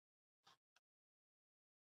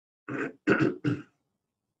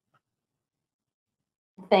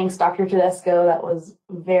 Thanks, Dr. Tedesco. That was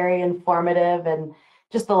very informative, and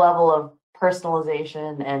just the level of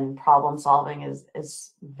personalization and problem solving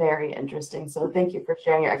is very interesting. So thank you for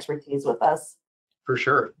sharing your expertise with us. For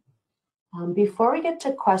sure. Before we get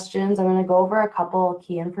to questions, I'm going to go over a couple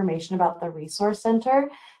key information about the Resource Center.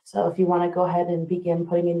 So if you want to go ahead and begin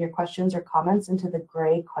putting in your questions or comments into the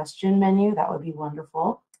gray question menu, that would be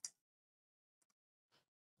wonderful.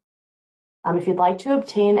 If you'd like to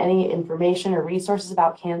obtain any information or resources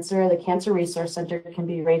about cancer, the Cancer Resource Center can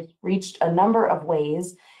be reached a number of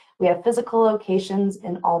ways. We have physical locations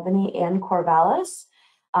in Albany and Corvallis,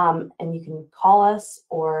 and you can call us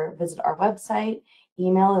or visit our website.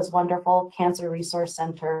 Email is wonderful.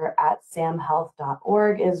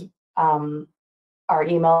 cancerresourcecenter@samhealth.org is our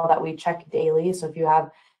email that we check daily. So if you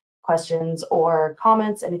have questions or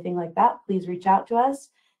comments, anything like that, please reach out to us,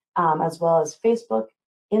 as well as Facebook,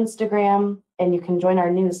 Instagram, and you can join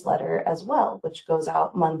our newsletter as well, which goes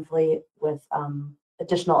out monthly with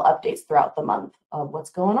additional updates throughout the month of what's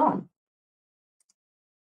going on.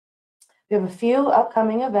 We have a few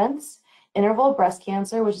upcoming events. Interval breast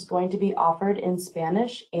cancer, which is going to be offered in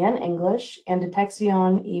Spanish and English, and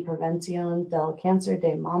Detección y Prevención del Cáncer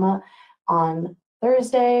de Mama on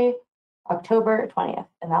Thursday, October 20th,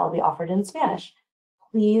 and that will be offered in Spanish.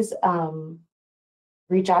 Please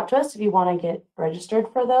reach out to us if you want to get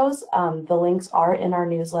registered for those. The links are in our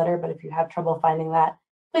newsletter, but if you have trouble finding that,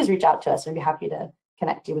 please reach out to us. We'd be happy to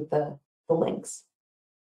connect you with the links.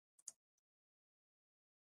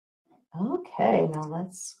 Okay, now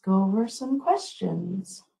let's go over some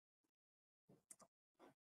questions.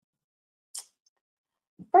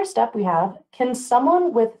 First up, we have, can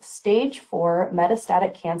someone with stage 4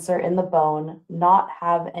 metastatic cancer in the bone not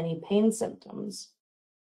have any pain symptoms?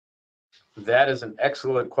 That is an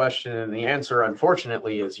excellent question, and the answer,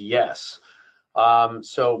 unfortunately, is yes.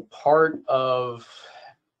 So part of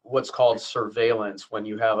what's called surveillance, when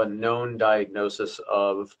you have a known diagnosis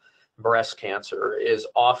of breast cancer, is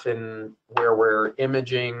often where we're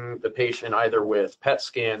imaging the patient either with PET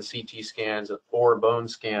scans, CT scans, or bone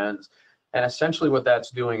scans. And essentially what that's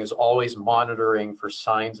doing is always monitoring for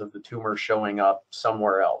signs of the tumor showing up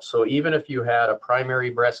somewhere else. So even if you had a primary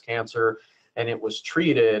breast cancer and it was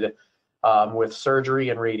treated with surgery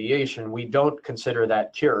and radiation, we don't consider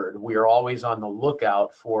that cured. We are always on the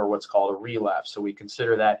lookout for what's called a relapse. So we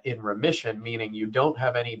consider that in remission, meaning you don't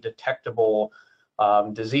have any detectable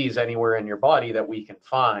disease anywhere in your body that we can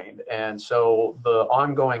find. And so the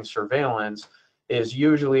ongoing surveillance is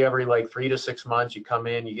usually every like 3 to 6 months. You come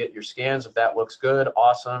in, you get your scans. If that looks good,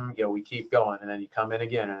 awesome, we keep going. And then you come in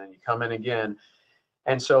again, and then you come in again.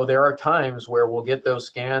 And so there are times where we'll get those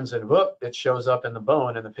scans and whoop, it shows up in the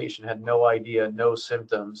bone and the patient had no idea, no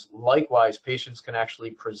symptoms. Likewise, patients can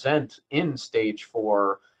actually present in stage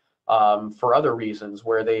 4 for other reasons,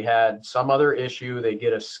 where they had some other issue, they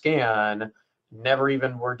get a scan, never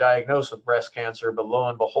even were diagnosed with breast cancer, but lo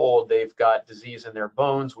and behold, they've got disease in their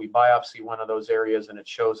bones. We biopsy one of those areas and it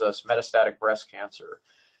shows us metastatic breast cancer.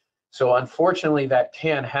 So unfortunately that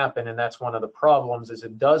can happen, and that's one of the problems, is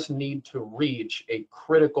it does need to reach a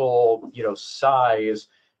critical, size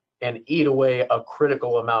and eat away a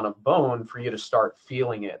critical amount of bone for you to start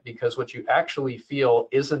feeling it. Because what you actually feel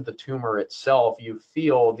isn't the tumor itself, you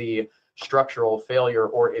feel the structural failure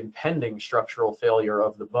or impending structural failure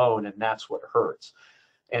of the bone, and that's what hurts.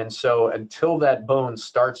 And so until that bone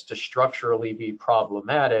starts to structurally be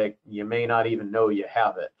problematic, you may not even know you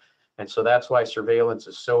have it. And so that's why surveillance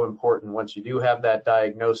is so important once you do have that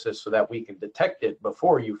diagnosis, so that we can detect it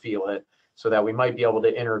before you feel it, so that we might be able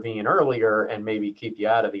to intervene earlier and maybe keep you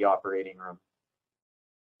out of the operating room.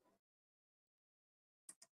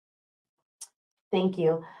 Thank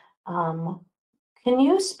you. Can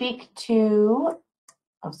you speak to,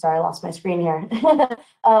 oh, sorry, I lost my screen here.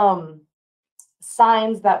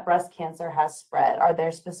 Signs that breast cancer has spread. Are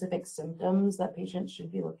there specific symptoms that patients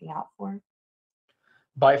should be looking out for?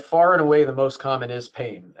 By far and away, the most common is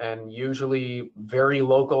pain, and usually very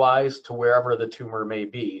localized to wherever the tumor may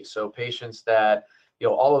be. So patients that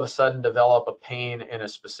all of a sudden develop a pain in a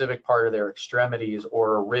specific part of their extremities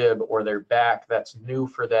or a rib or their back that's new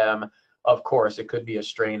for them. Of course, it could be a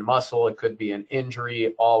strained muscle, it could be an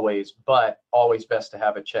injury, but always best to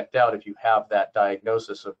have it checked out if you have that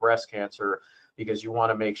diagnosis of breast cancer, because you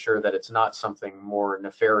want to make sure that it's not something more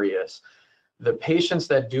nefarious. The patients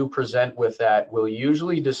that do present with that will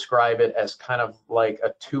usually describe it as kind of like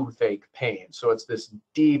a toothache pain. So it's this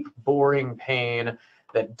deep, boring pain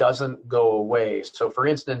that doesn't go away. So for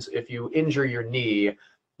instance, if you injure your knee,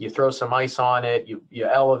 you throw some ice on it, you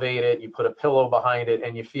elevate it, you put a pillow behind it,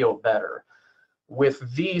 and you feel better. With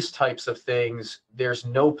these types of things, there's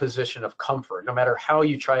no position of comfort. No matter how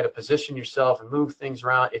you try to position yourself and move things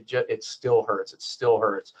around, it still hurts. It still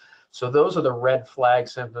hurts. So those are the red flag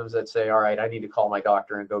symptoms that say, all right, I need to call my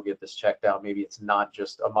doctor and go get this checked out. Maybe it's not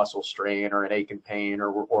just a muscle strain or an ache and pain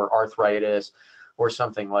or arthritis or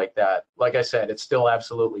something like that. Like I said, it still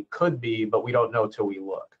absolutely could be, but we don't know till we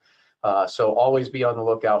look. So always be on the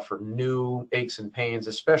lookout for new aches and pains,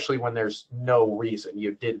 especially when there's no reason.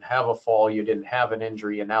 You didn't have a fall, you didn't have an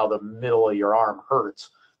injury, and now the middle of your arm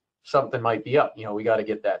hurts. Something might be up. We got to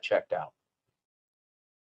get that checked out.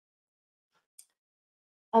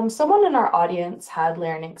 Someone in our audience had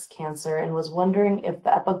larynx cancer and was wondering if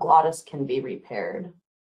the epiglottis can be repaired.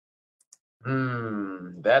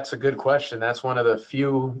 That's a good question. That's one of the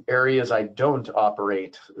few areas I don't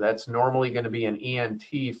operate. That's normally going to be an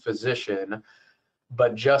ENT physician.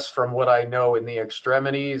 But just from what I know in the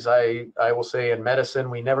extremities, I will say in medicine,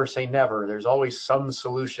 we never say never. There's always some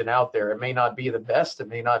solution out there. It may not be the best, it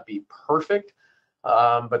may not be perfect,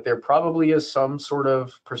 but there probably is some sort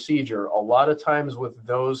of procedure. A lot of times with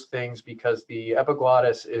those things, because the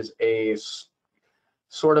epiglottis is a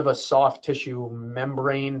sort of a soft tissue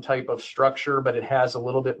membrane type of structure, but it has a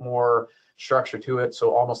little bit more structure to it.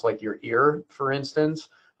 So almost like your ear, for instance,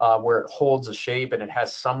 where it holds a shape and it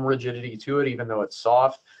has some rigidity to it, even though it's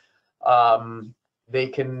soft. They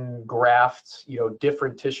can graft,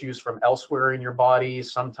 different tissues from elsewhere in your body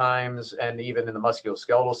sometimes, and even in the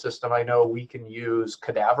musculoskeletal system, I know we can use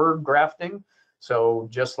cadaver grafting. So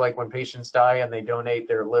just like when patients die and they donate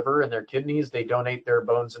their liver and their kidneys, they donate their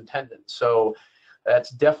bones and tendons. So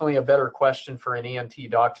that's definitely a better question for an ENT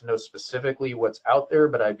doc to know specifically what's out there,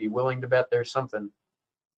 but I'd be willing to bet there's something.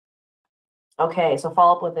 Okay, so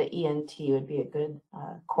follow up with the ENT would be a good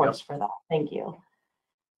course for that. Thank you.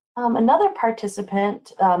 Another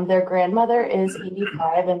participant, their grandmother is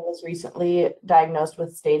 85 and was recently diagnosed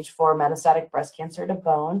with stage 4 metastatic breast cancer to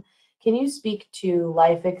bone. Can you speak to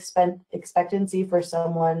life expectancy for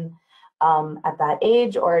someone at that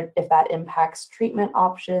age, or if that impacts treatment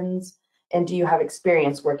options? And do you have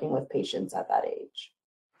experience working with patients at that age?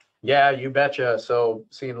 Yeah, you betcha. So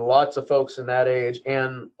seeing lots of folks in that age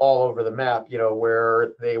and all over the map,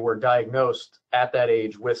 where they were diagnosed at that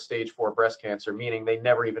age with stage 4 breast cancer, meaning they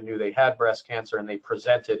never even knew they had breast cancer and they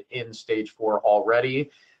presented in stage 4 already.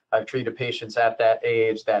 I've treated patients at that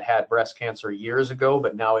age that had breast cancer years ago,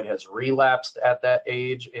 but now it has relapsed at that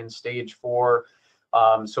age in stage 4.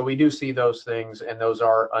 So we do see those things, and those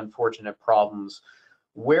are unfortunate problems.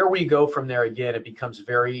 Where we go from there, again, it becomes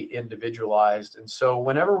very individualized. And so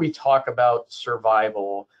whenever we talk about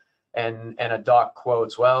survival and a doc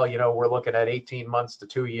quotes, well, we're looking at 18 months to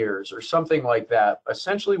 2 years or something like that,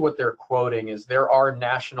 essentially what they're quoting is there are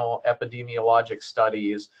national epidemiologic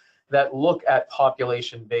studies that look at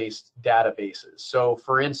population-based databases. So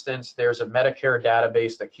for instance, there's a Medicare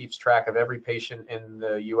database that keeps track of every patient in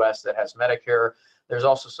the US that has Medicare. There's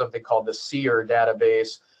also something called the SEER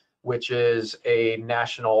database, which is a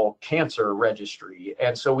national cancer registry.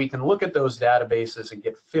 And so we can look at those databases and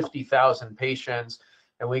get 50,000 patients,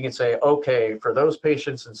 and we can say, okay, for those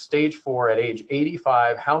patients in stage 4 at age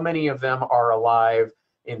 85, how many of them are alive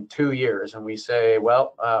in 2 years? And we say,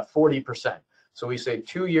 well, 40%. So we say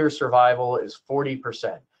 2-year survival is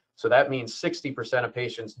 40%. So that means 60% of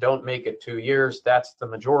patients don't make it 2 years. That's the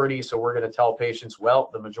majority. So we're going to tell patients,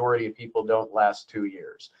 well, the majority of people don't last 2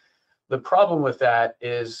 years. The problem with that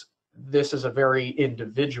is this is a very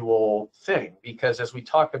individual thing, because as we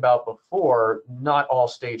talked about before, not all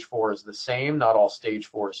stage 4 is the same. Not all stage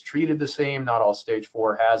 4 is treated the same. Not all stage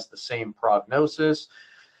 4 has the same prognosis.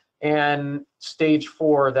 And stage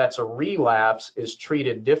 4 that's a relapse is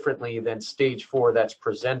treated differently than stage 4 that's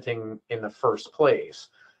presenting in the first place.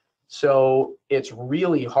 So it's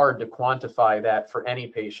really hard to quantify that for any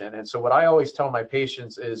patient. And so what I always tell my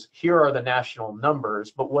patients is, here are the national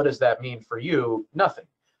numbers, but what does that mean for you? Nothing.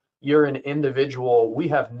 You're an individual. We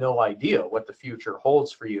have no idea what the future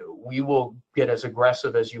holds for you. We will get as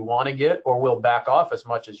aggressive as you want to get, or we'll back off as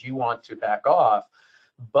much as you want to back off.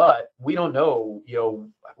 But we don't know,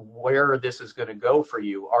 where this is going to go for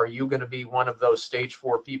you. Are you going to be one of those stage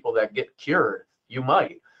 4 people that get cured? You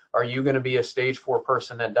might. Are you going to be a stage 4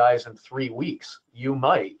 person that dies in 3 weeks? You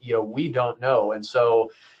might. We don't know. And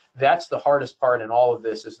so that's the hardest part in all of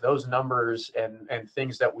this, is those numbers and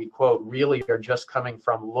things that we quote really are just coming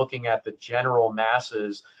from looking at the general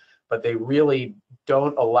masses, but they really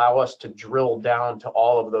don't allow us to drill down to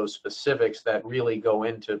all of those specifics that really go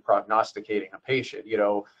into prognosticating a patient.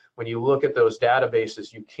 When you look at those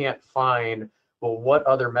databases, you can't find, well, what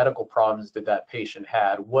other medical problems did that patient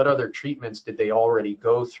had? What other treatments did they already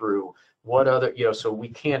go through? What other, so we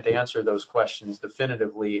can't answer those questions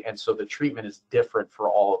definitively. And so the treatment is different for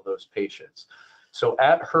all of those patients. So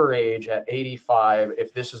at her age, at 85,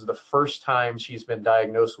 if this is the first time she's been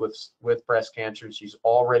diagnosed with breast cancer, she's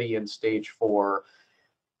already in stage 4.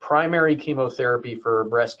 Primary chemotherapy for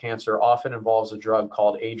breast cancer often involves a drug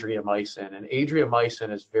called adriamycin, and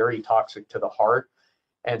adriamycin is very toxic to the heart.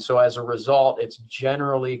 And so as a result, it's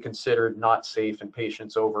generally considered not safe in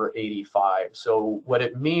patients over 85. So what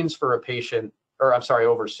it means for a patient, or I'm sorry,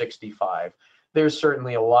 over 65, there's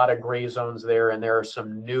certainly a lot of gray zones there, and there are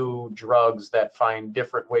some new drugs that find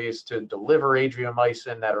different ways to deliver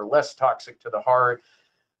adriamycin that are less toxic to the heart.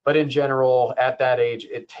 But in general, at that age,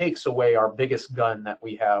 it takes away our biggest gun that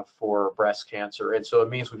we have for breast cancer. And so it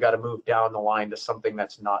means we've got to move down the line to something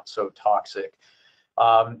that's not so toxic.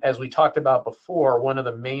 As we talked about before, one of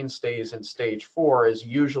the mainstays in stage 4 is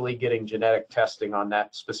usually getting genetic testing on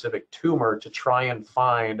that specific tumor to try and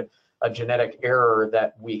find a genetic error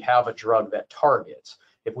that we have a drug that targets.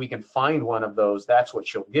 If we can find one of those, that's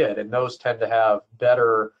what you'll get. And those tend to have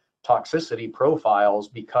better toxicity profiles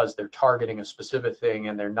because they're targeting a specific thing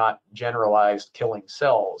and they're not generalized killing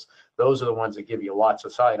cells. Those are the ones that give you lots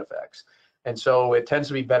of side effects. And so it tends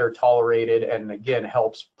to be better tolerated and again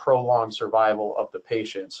helps prolong survival of the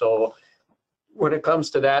patient. So when it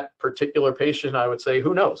comes to that particular patient, I would say,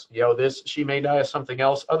 who knows? She may die of something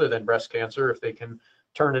else other than breast cancer if they can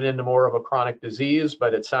turn it into more of a chronic disease.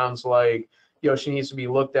 But it sounds like, she needs to be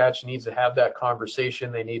looked at. She needs to have that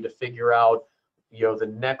conversation. They need to figure out,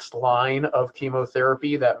 the next line of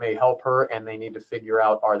chemotherapy that may help her. And they need to figure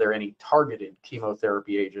out, are there any targeted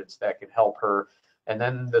chemotherapy agents that can help her? And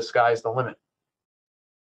then the sky's the limit.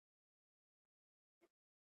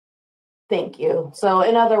 Thank you. So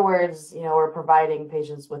in other words, we're providing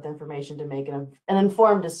patients with information to make an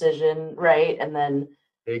informed decision, right? And then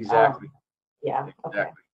Exactly. Yeah. Okay.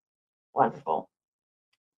 Exactly. Wonderful.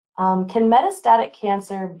 Can metastatic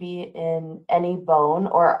cancer be in any bone,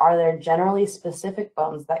 or are there generally specific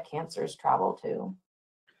bones that cancers travel to?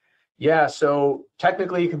 Yeah, so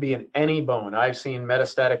technically it can be in any bone. I've seen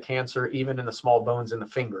metastatic cancer even in the small bones in the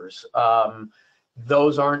fingers.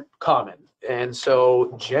 Those aren't common. And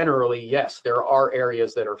so generally, yes, there are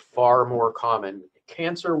areas that are far more common.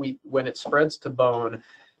 Cancer, when it spreads to bone,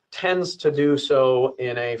 tends to do so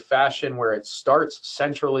in a fashion where it starts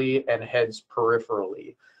centrally and heads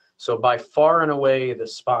peripherally. So by far and away, the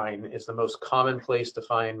spine is the most common place to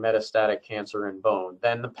find metastatic cancer in bone.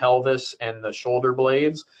 Then the pelvis and the shoulder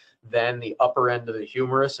blades, then the upper end of the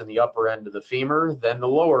humerus and the upper end of the femur, then the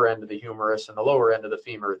lower end of the humerus and the lower end of the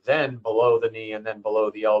femur, then below the knee and then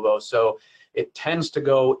below the elbow. So it tends to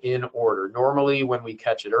go in order. Normally, when we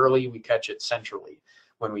catch it early, we catch it centrally.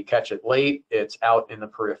 When we catch it late, it's out in the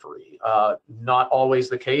periphery. Not always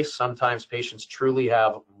the case. Sometimes patients truly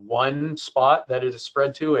have one spot that it is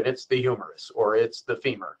spread to, and it's the humerus or it's the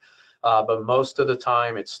femur. But most of the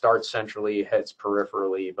time, it starts centrally, heads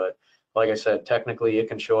peripherally. But like I said, technically, it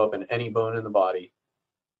can show up in any bone in the body.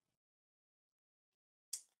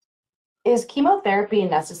 Is chemotherapy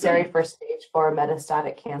necessary for stage 4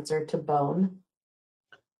 metastatic cancer to bone?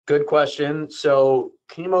 Good question. So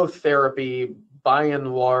chemotherapy, by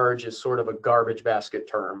and large, is sort of a garbage basket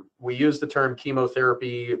term. We use the term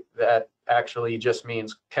chemotherapy that actually just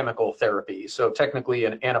means chemical therapy. So technically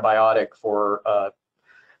an antibiotic for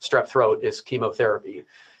strep throat is chemotherapy.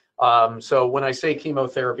 So when I say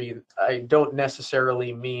chemotherapy, I don't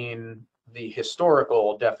necessarily mean the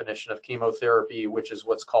historical definition of chemotherapy, which is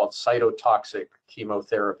what's called cytotoxic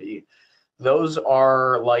chemotherapy. Those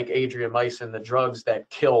are like adriamycin, the drugs that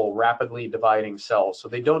kill rapidly dividing cells. So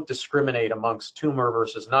they don't discriminate amongst tumor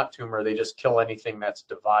versus not tumor. They just kill anything that's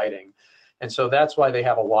dividing. And so that's why they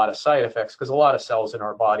have a lot of side effects, because a lot of cells in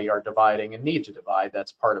our body are dividing and need to divide.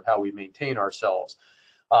 That's part of how we maintain ourselves.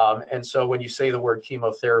 And so when you say the word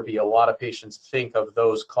chemotherapy, a lot of patients think of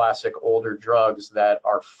those classic older drugs that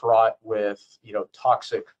are fraught with,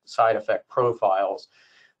 toxic side effect profiles.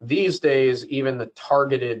 These days, even the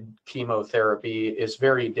targeted chemotherapy is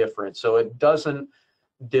very different. So it doesn't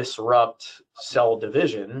disrupt cell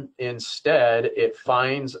division. Instead, it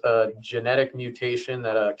finds a genetic mutation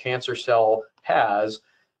that a cancer cell has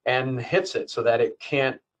and hits it so that it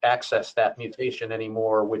can't access that mutation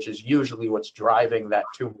anymore, which is usually what's driving that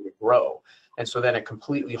tumor to grow. And so then it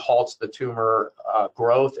completely halts the tumor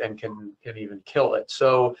growth and can even kill it.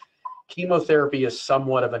 So chemotherapy is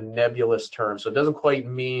somewhat of a nebulous term. So it doesn't quite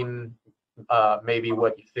mean maybe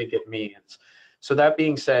what you think it means. So that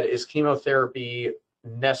being said, is chemotherapy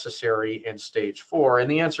necessary in stage 4? And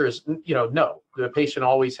the answer is, no. The patient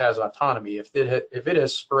always has autonomy. If it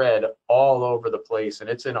has spread all over the place and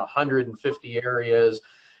it's in 150 areas,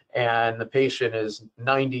 and the patient is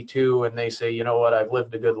 92 and they say, you know what, I've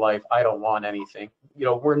lived a good life, I don't want anything,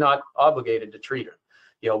 we're not obligated to treat them.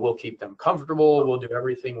 We'll keep them comfortable, we'll do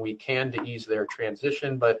everything we can to ease their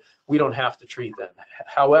transition, but we don't have to treat them.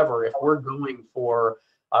 However, if we're going for,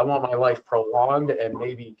 I want my life prolonged and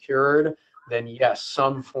maybe cured, then yes,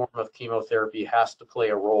 some form of chemotherapy has to play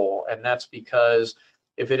a role. And that's because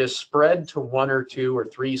if it is spread to 1 or 2 or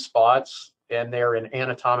 3 spots and they're in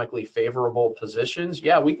anatomically favorable positions,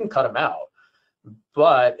 yeah, we can cut them out.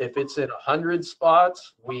 But if it's in 100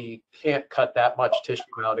 spots, we can't cut that much tissue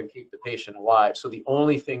out and keep the patient alive. So the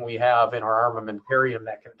only thing we have in our armamentarium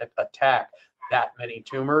that can attack that many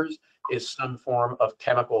tumors is some form of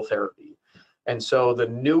chemical therapy. And so the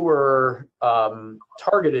newer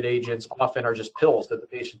targeted agents often are just pills that the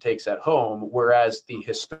patient takes at home, whereas the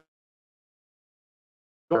historic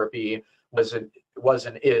therapy is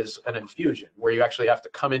an infusion where you actually have to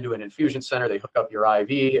come into an infusion center, they hook up your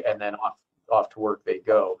IV, and then off to work they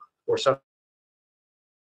go. Or sometimes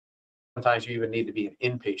you even need to be an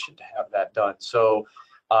inpatient to have that done. So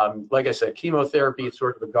like I said, chemotherapy is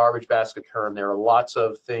sort of a garbage basket term. There are lots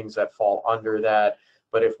of things that fall under that.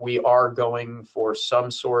 But if we are going for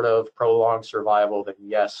some sort of prolonged survival, then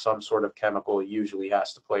yes, some sort of chemical usually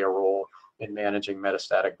has to play a role in managing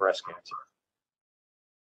metastatic breast cancer.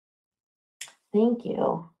 Thank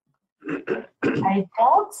you. I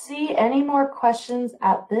don't see any more questions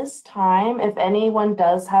at this time. If anyone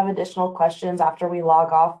does have additional questions after we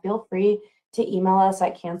log off, feel free to email us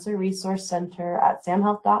at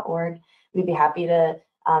cancerresourcecenter@samhealth.org. We'd be happy to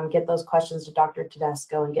get those questions to Dr.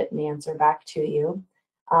 Tedesco and get an answer back to you.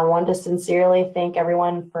 I wanted to sincerely thank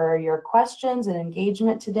everyone for your questions and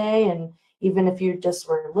engagement today. And even if you just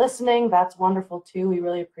were listening, that's wonderful too. We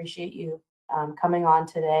really appreciate you coming on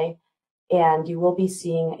today. And you will be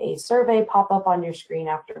seeing a survey pop up on your screen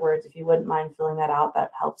afterwards. If you wouldn't mind filling that out,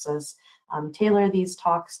 that helps us tailor these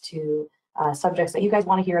talks to subjects that you guys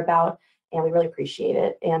want to hear about. And we really appreciate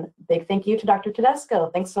it. And big thank you to Dr. Tedesco.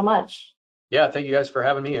 Thanks so much. Yeah, thank you guys for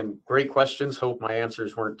having me, and great questions. Hope my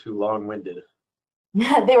answers weren't too long-winded.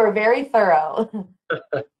 They were very thorough.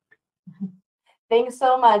 Thanks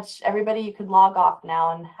so much, everybody. You could log off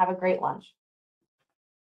now and have a great lunch.